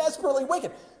things and desperately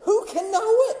wicked. Who can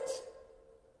know it?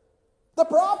 The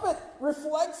prophet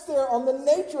reflects there on the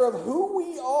nature of who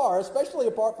we are, especially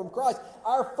apart from Christ,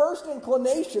 our first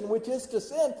inclination, which is to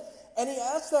sin. And he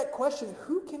asks that question,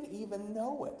 who can even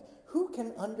know it? Who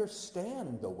can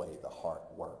understand the way the heart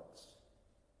works?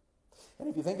 And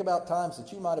if you think about times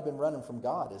that you might have been running from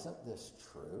God, isn't this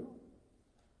true?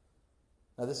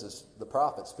 Now, this is the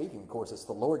prophet speaking. Of course, it's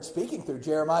the Lord speaking through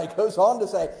Jeremiah. He goes on to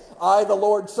say, I, the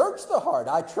Lord, search the heart.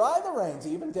 I try the reins,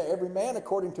 even to every man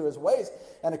according to his ways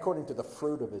and according to the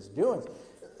fruit of his doings.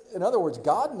 In other words,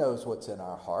 God knows what's in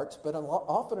our hearts, but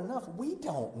often enough, we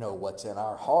don't know what's in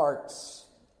our hearts.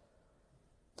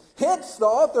 Hence, the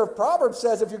author of Proverbs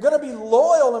says, if you're going to be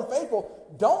loyal and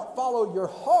faithful, don't follow your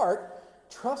heart.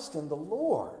 Trust in the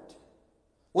Lord.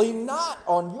 Lean not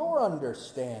on your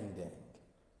understanding.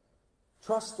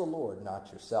 Trust the Lord,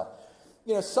 not yourself.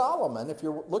 You know, Solomon, if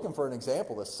you're looking for an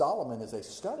example, Solomon is a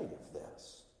study of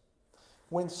this.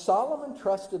 When Solomon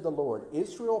trusted the Lord,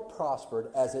 Israel prospered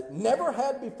as it never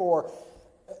had before,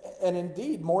 and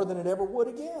indeed more than it ever would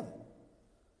again.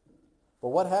 But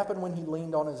what happened when he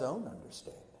leaned on his own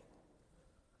understanding?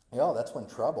 That's when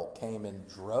trouble came in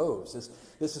droves.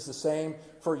 This is the same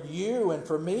for you and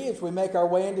for me as we make our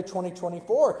way into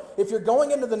 2024. If you're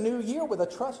going into the new year with a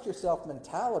trust yourself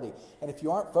mentality, and if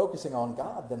you aren't focusing on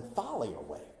God, then folly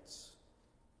awaits.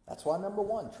 That's why number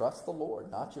one, trust the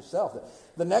Lord, not yourself.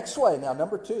 The next way, now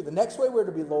number two, the next way we're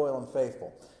to be loyal and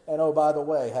faithful, and oh, by the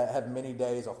way, have many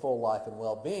days, a full life and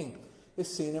well-being,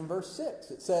 is seen in verse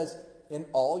 6. It says, in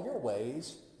all your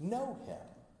ways, know him,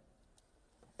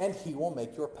 and he will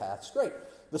make your path straight.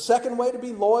 The second way to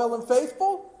be loyal and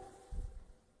faithful,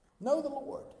 know the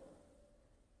Lord.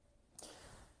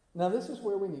 Now, this is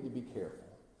where we need to be careful.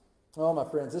 Oh, my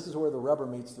friends, this is where the rubber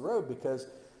meets the road, because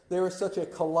there is such a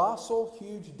colossal,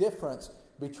 huge difference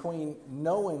between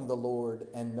knowing the Lord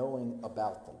and knowing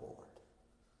about the Lord.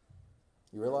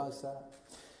 You realize that?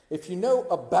 If you know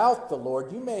about the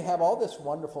Lord, you may have all this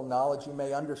wonderful knowledge. You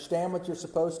may understand what you're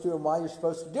supposed to and why you're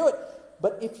supposed to do it.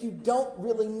 But if you don't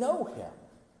really know him,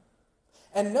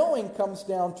 and knowing comes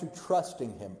down to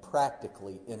trusting him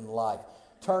practically in life,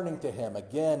 turning to him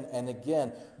again and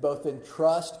again, both in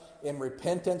trust, in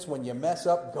repentance, when you mess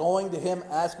up, going to him,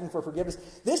 asking for forgiveness.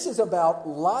 This is about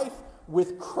life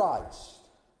with Christ.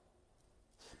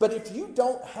 But if you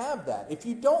don't have that, if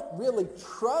you don't really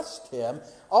trust him,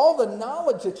 all the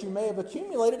knowledge that you may have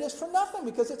accumulated is for nothing,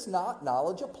 because it's not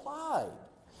knowledge applied.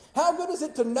 How good is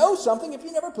it to know something if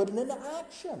you never put it into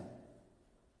action?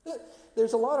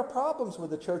 There's a lot of problems with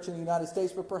the church in the United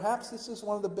States, but perhaps this is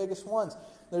one of the biggest ones.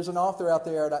 There's an author out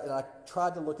there, and I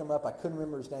tried to look him up. I couldn't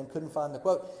remember his name, couldn't find the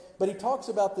quote. But he talks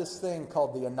about this thing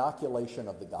called the inoculation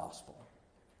of the gospel.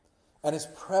 And it's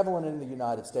prevalent in the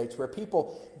United States, where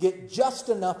people get just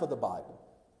enough of the Bible.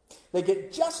 They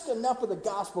get just enough of the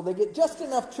gospel. They get just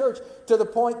enough church to the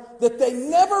point that they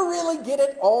never really get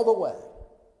it all the way.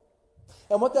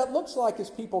 And what that looks like is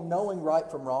people knowing right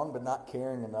from wrong but not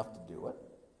caring enough to do it.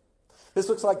 This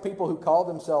looks like people who call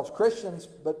themselves Christians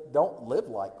but don't live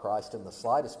like Christ in the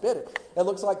slightest bit. It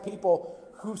looks like people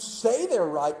who say they're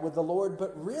right with the Lord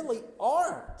but really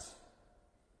aren't.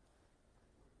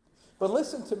 But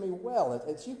listen to me well.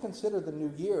 As you consider the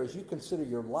new year, as you consider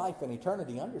your life and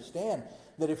eternity, understand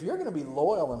that if you're going to be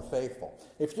loyal and faithful,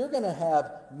 if you're going to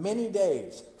have many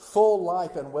days, full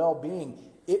life and well-being,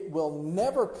 it will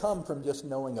never come from just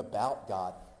knowing about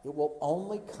God. It will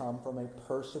only come from a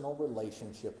personal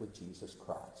relationship with Jesus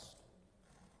Christ.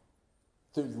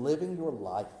 Through living your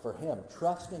life for Him,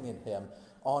 trusting in Him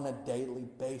on a daily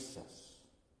basis.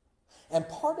 And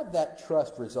part of that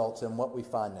trust results in what we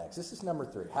find next. This is number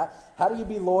 3. How do you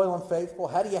be loyal and faithful?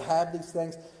 How do you have these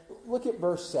things? Look at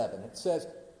verse 7. It says,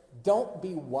 don't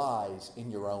be wise in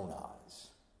your own eyes.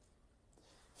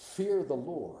 Fear the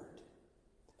Lord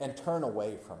and turn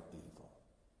away from evil.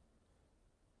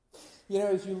 You know,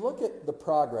 as you look at the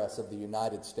progress of the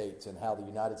United States and how the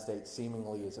United States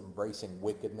seemingly is embracing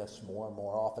wickedness more and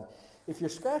more often, if you're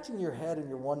scratching your head and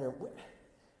you're wondering,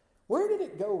 where did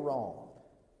it go wrong?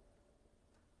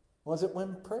 Was it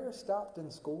when prayer stopped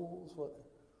in schools?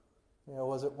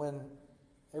 Was it when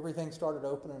everything started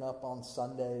opening up on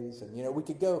Sundays? And, we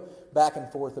could go back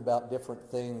and forth about different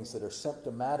things that are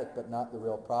symptomatic but not the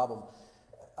real problem.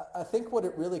 I think what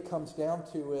it really comes down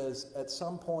to is at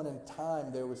some point in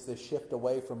time there was this shift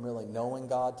away from really knowing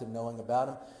God to knowing about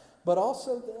Him. But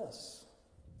also this,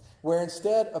 where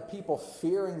instead of people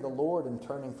fearing the Lord and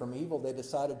turning from evil, they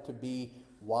decided to be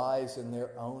wise in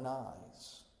their own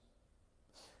eyes.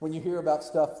 When you hear about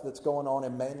stuff that's going on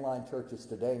in mainline churches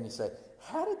today and you say,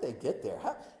 how did they get there?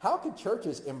 How could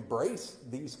churches embrace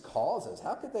these causes?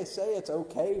 How could they say it's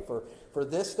okay for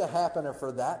this to happen or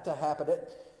for that to happen?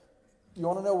 You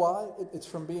want to know why? It's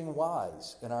from being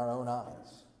wise in our own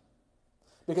eyes.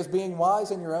 Because being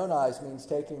wise in your own eyes means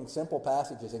taking simple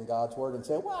passages in God's Word and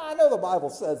saying, well, I know the Bible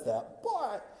says that,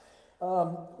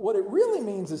 but what it really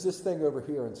means is this thing over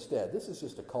here instead. This is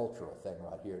just a cultural thing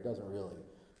right here. It doesn't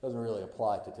really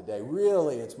apply to today.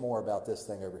 Really, it's more about this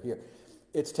thing over here.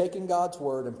 It's taking God's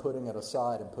Word and putting it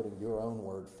aside and putting your own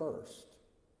word first.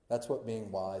 That's what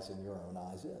being wise in your own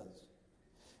eyes is.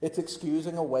 It's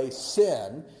excusing away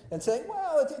sin and saying,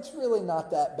 well, it's really not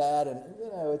that bad, and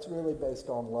it's really based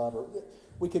on love. Or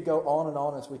we could go on and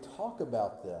on as we talk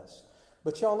about this.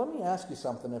 But y'all, let me ask you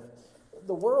something. If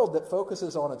the world that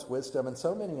focuses on its wisdom, and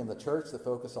so many in the church that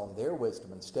focus on their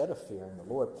wisdom instead of fearing the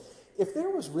Lord, if there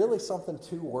was really something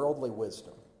to worldly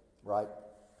wisdom, right?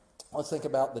 Let's think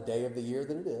about the day of the year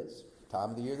that it is, time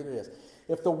of the year that it is.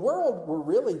 If the world were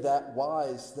really that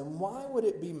wise, then why would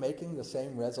it be making the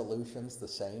same resolutions the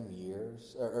same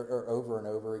years, or over and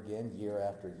over again, year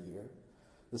after year,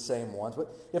 the same ones?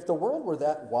 But if the world were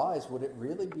that wise, would it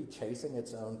really be chasing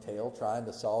its own tail, trying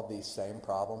to solve these same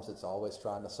problems it's always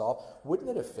trying to solve? Wouldn't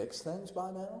it have fixed things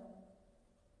by now?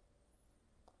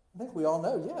 I think we all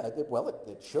know,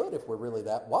 it should if we're really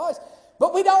that wise,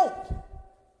 but we don't.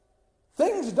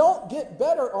 Things don't get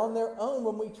better on their own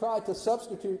when we try to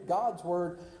substitute God's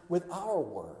Word with our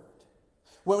word.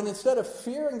 When instead of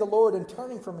fearing the Lord and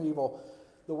turning from evil,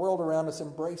 the world around us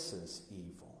embraces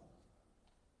evil.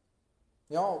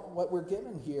 Y'all, what we're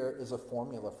given here is a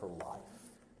formula for life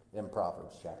in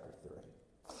Proverbs chapter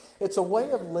 3. It's a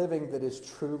way of living that is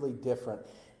truly different.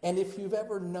 And if you've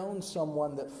ever known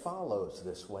someone that follows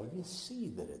this way, you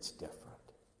see that it's different.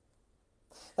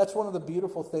 That's one of the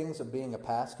beautiful things of being a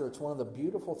pastor. It's one of the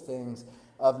beautiful things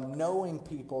of knowing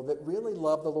people that really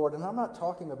love the Lord. And I'm not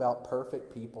talking about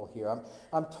perfect people here.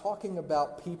 I'm talking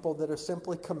about people that are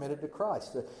simply committed to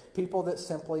Christ, people that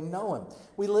simply know Him.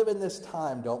 We live in this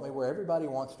time, don't we, where everybody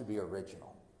wants to be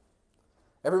original.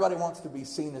 Everybody wants to be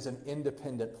seen as an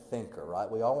independent thinker,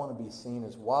 right? We all want to be seen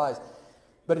as wise.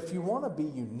 But if you want to be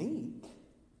unique,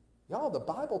 y'all, the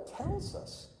Bible tells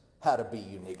us how to be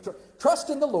unique.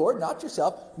 Trust in the Lord, not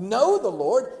yourself. Know the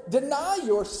Lord. Deny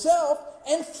yourself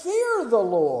and fear the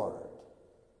Lord.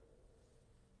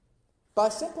 By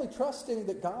simply trusting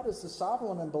that God is the sovereign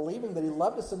one and believing that He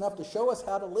loved us enough to show us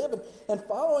how to live and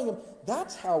following Him,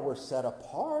 that's how we're set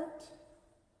apart.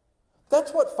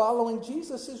 That's what following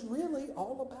Jesus is really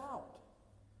all about.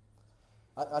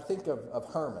 I think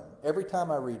of Herman. Every time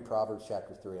I read Proverbs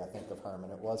chapter 3, I think of Herman.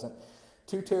 It wasn't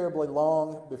too terribly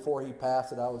long before he passed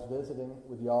that I was visiting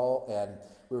with y'all, and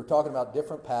we were talking about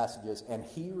different passages, and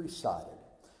he recited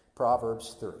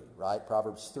Proverbs 3, right?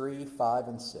 Proverbs 3, 5,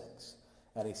 and 6.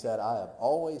 And he said, I have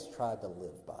always tried to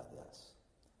live by this.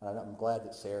 And I'm glad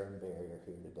that Sarah and Barry are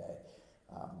here today.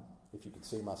 If you could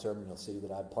see my sermon, you'll see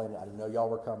that I didn't know y'all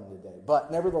were coming today.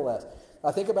 But nevertheless,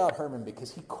 I think about Herman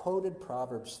because he quoted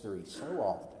Proverbs 3 so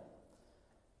often.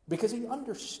 Because he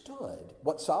understood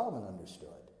what Solomon understood.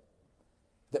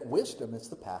 That wisdom is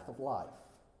the path of life.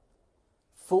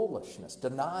 Foolishness,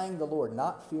 denying the Lord,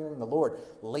 not fearing the Lord,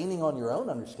 leaning on your own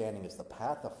understanding is the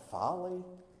path of folly.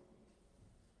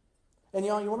 And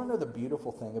you want to know the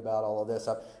beautiful thing about all of this?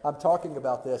 I'm talking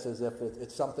about this as if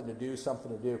it's something to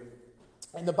do.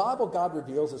 In the Bible, God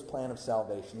reveals his plan of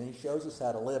salvation, and he shows us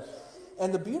how to live.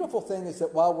 And the beautiful thing is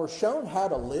that while we're shown how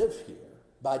to live here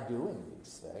by doing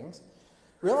these things,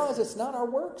 realize it's not our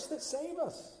works that save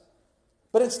us.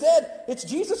 But instead, it's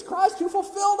Jesus Christ who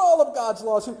fulfilled all of God's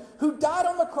laws, who died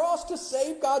on the cross to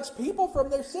save God's people from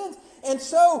their sins. And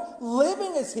so,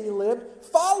 living as he lived,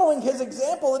 following his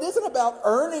example, it isn't about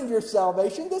earning your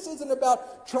salvation. This isn't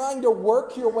about trying to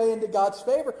work your way into God's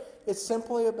favor. It's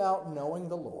simply about knowing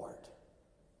the Lord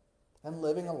and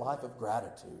living a life of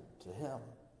gratitude to him.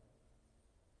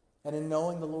 And in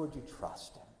knowing the Lord, you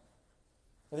trust him.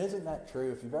 And isn't that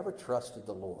true? If you've ever trusted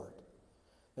the Lord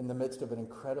in the midst of an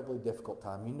incredibly difficult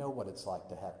time, you know what it's like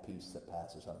to have peace that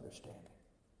passes understanding.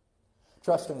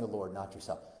 Trusting the Lord, not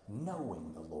yourself.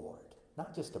 Knowing the Lord.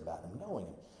 Not just about him, knowing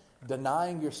him.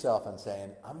 Denying yourself and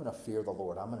saying, I'm going to fear the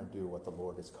Lord. I'm going to do what the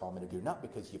Lord has called me to do. Not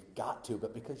because you've got to,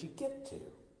 but because you get to.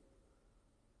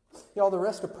 Y'all, the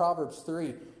rest of Proverbs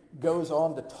 3 goes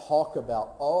on to talk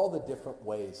about all the different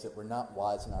ways that we're not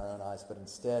wise in our own eyes, but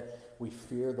instead we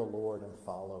fear the Lord and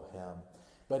follow him.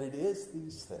 But it is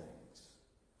these things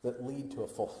that lead to a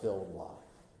fulfilled life.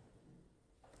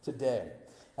 Today,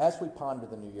 as we ponder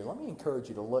the new year, let me encourage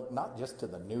you to look not just to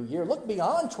the new year, look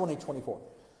beyond 2024.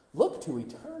 Look to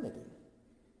eternity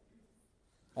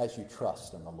as you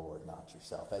trust in the Lord, not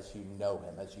yourself, as you know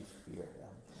him, as you fear him.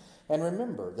 And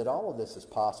remember that all of this is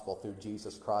possible through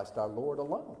Jesus Christ, our Lord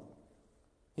alone.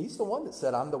 He's the one that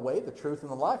said, I'm the way, the truth,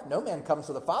 and the life. No man comes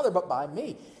to the Father but by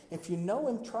me. If you know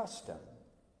him, trust him.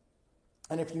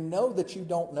 And if you know that you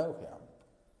don't know him,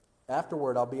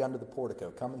 afterward, I'll be under the portico.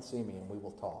 Come and see me and we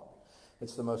will talk.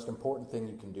 It's the most important thing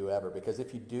you can do ever, because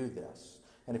if you do this,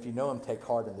 and if you know him, take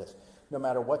heart in this, no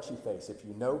matter what you face, if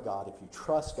you know God, if you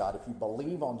trust God, if you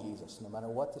believe on Jesus, no matter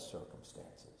what the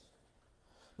circumstances,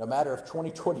 no matter if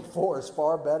 2024 is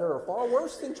far better or far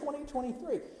worse than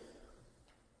 2023,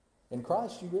 in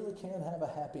Christ you really can have a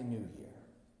happy new year.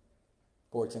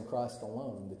 For it's in Christ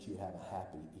alone that you have a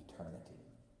happy eternity.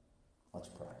 Let's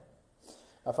pray.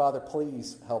 Our Father,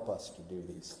 please help us to do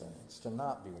these things, to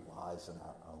not be wise in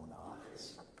our own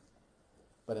eyes,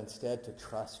 but instead to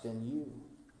trust in you.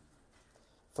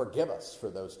 Forgive us for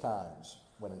those times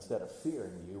when instead of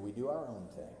fearing you, we do our own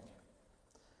thing.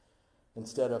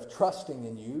 Instead of trusting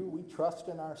in you, we trust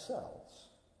in ourselves.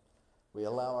 We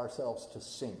allow ourselves to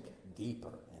sink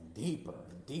deeper and deeper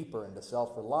and deeper into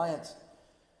self-reliance,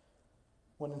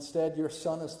 when instead your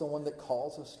Son is the one that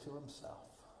calls us to himself.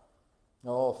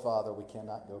 Oh, Father, we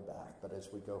cannot go back, but as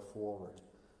we go forward,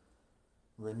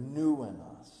 renew in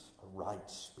us a right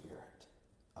spirit,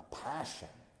 a passion,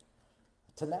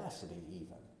 a tenacity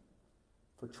even,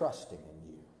 for trusting in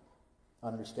you,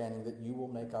 understanding that you will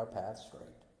make our path straight,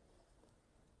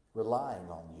 relying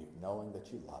on you, knowing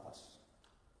that you love us.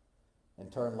 In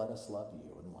turn, let us love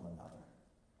you and one another.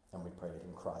 And we pray it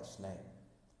in Christ's name.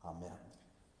 Amen.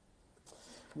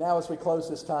 Now, as we close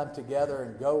this time together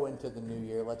and go into the new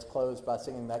year, let's close by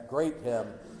singing that great hymn.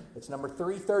 It's number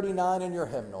 339 in your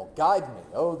hymnal. Guide me,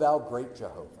 O thou great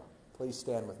Jehovah. Please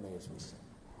stand with me as we sing.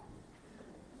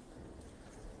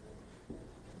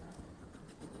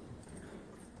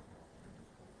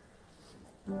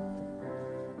 Proclaim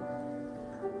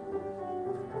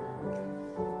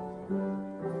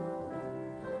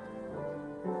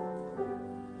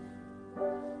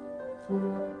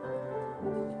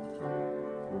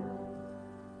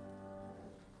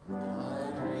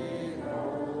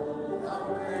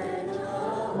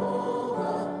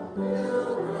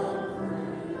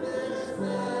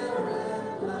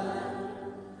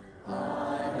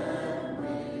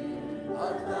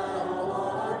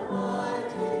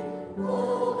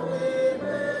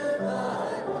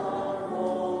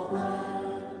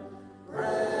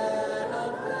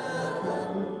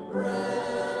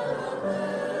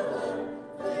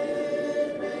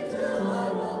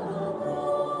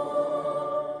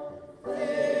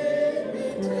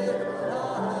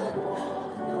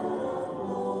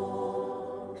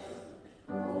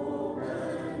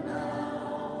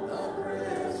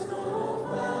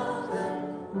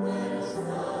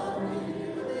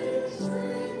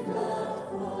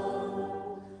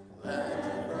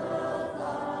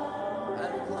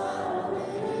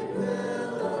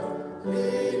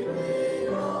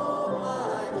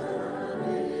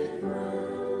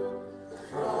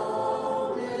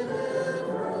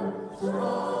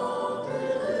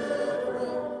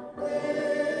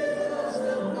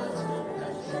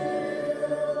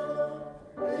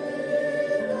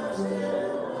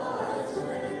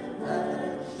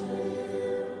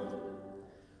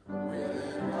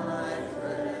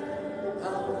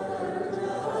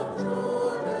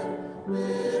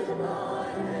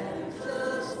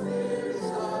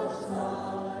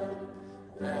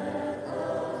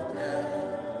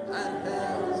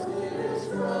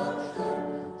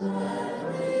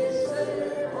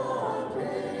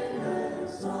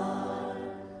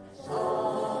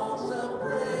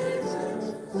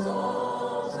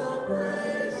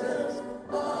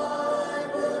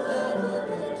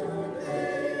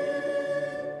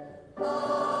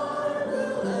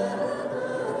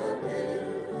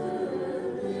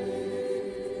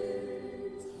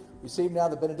Receive now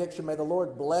the benediction. May the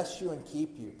Lord bless you and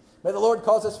keep you. May the Lord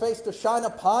cause his face to shine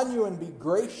upon you and be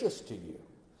gracious to you.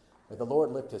 May the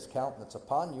Lord lift his countenance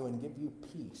upon you and give you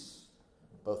peace,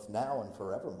 both now and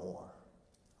forevermore.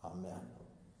 Amen.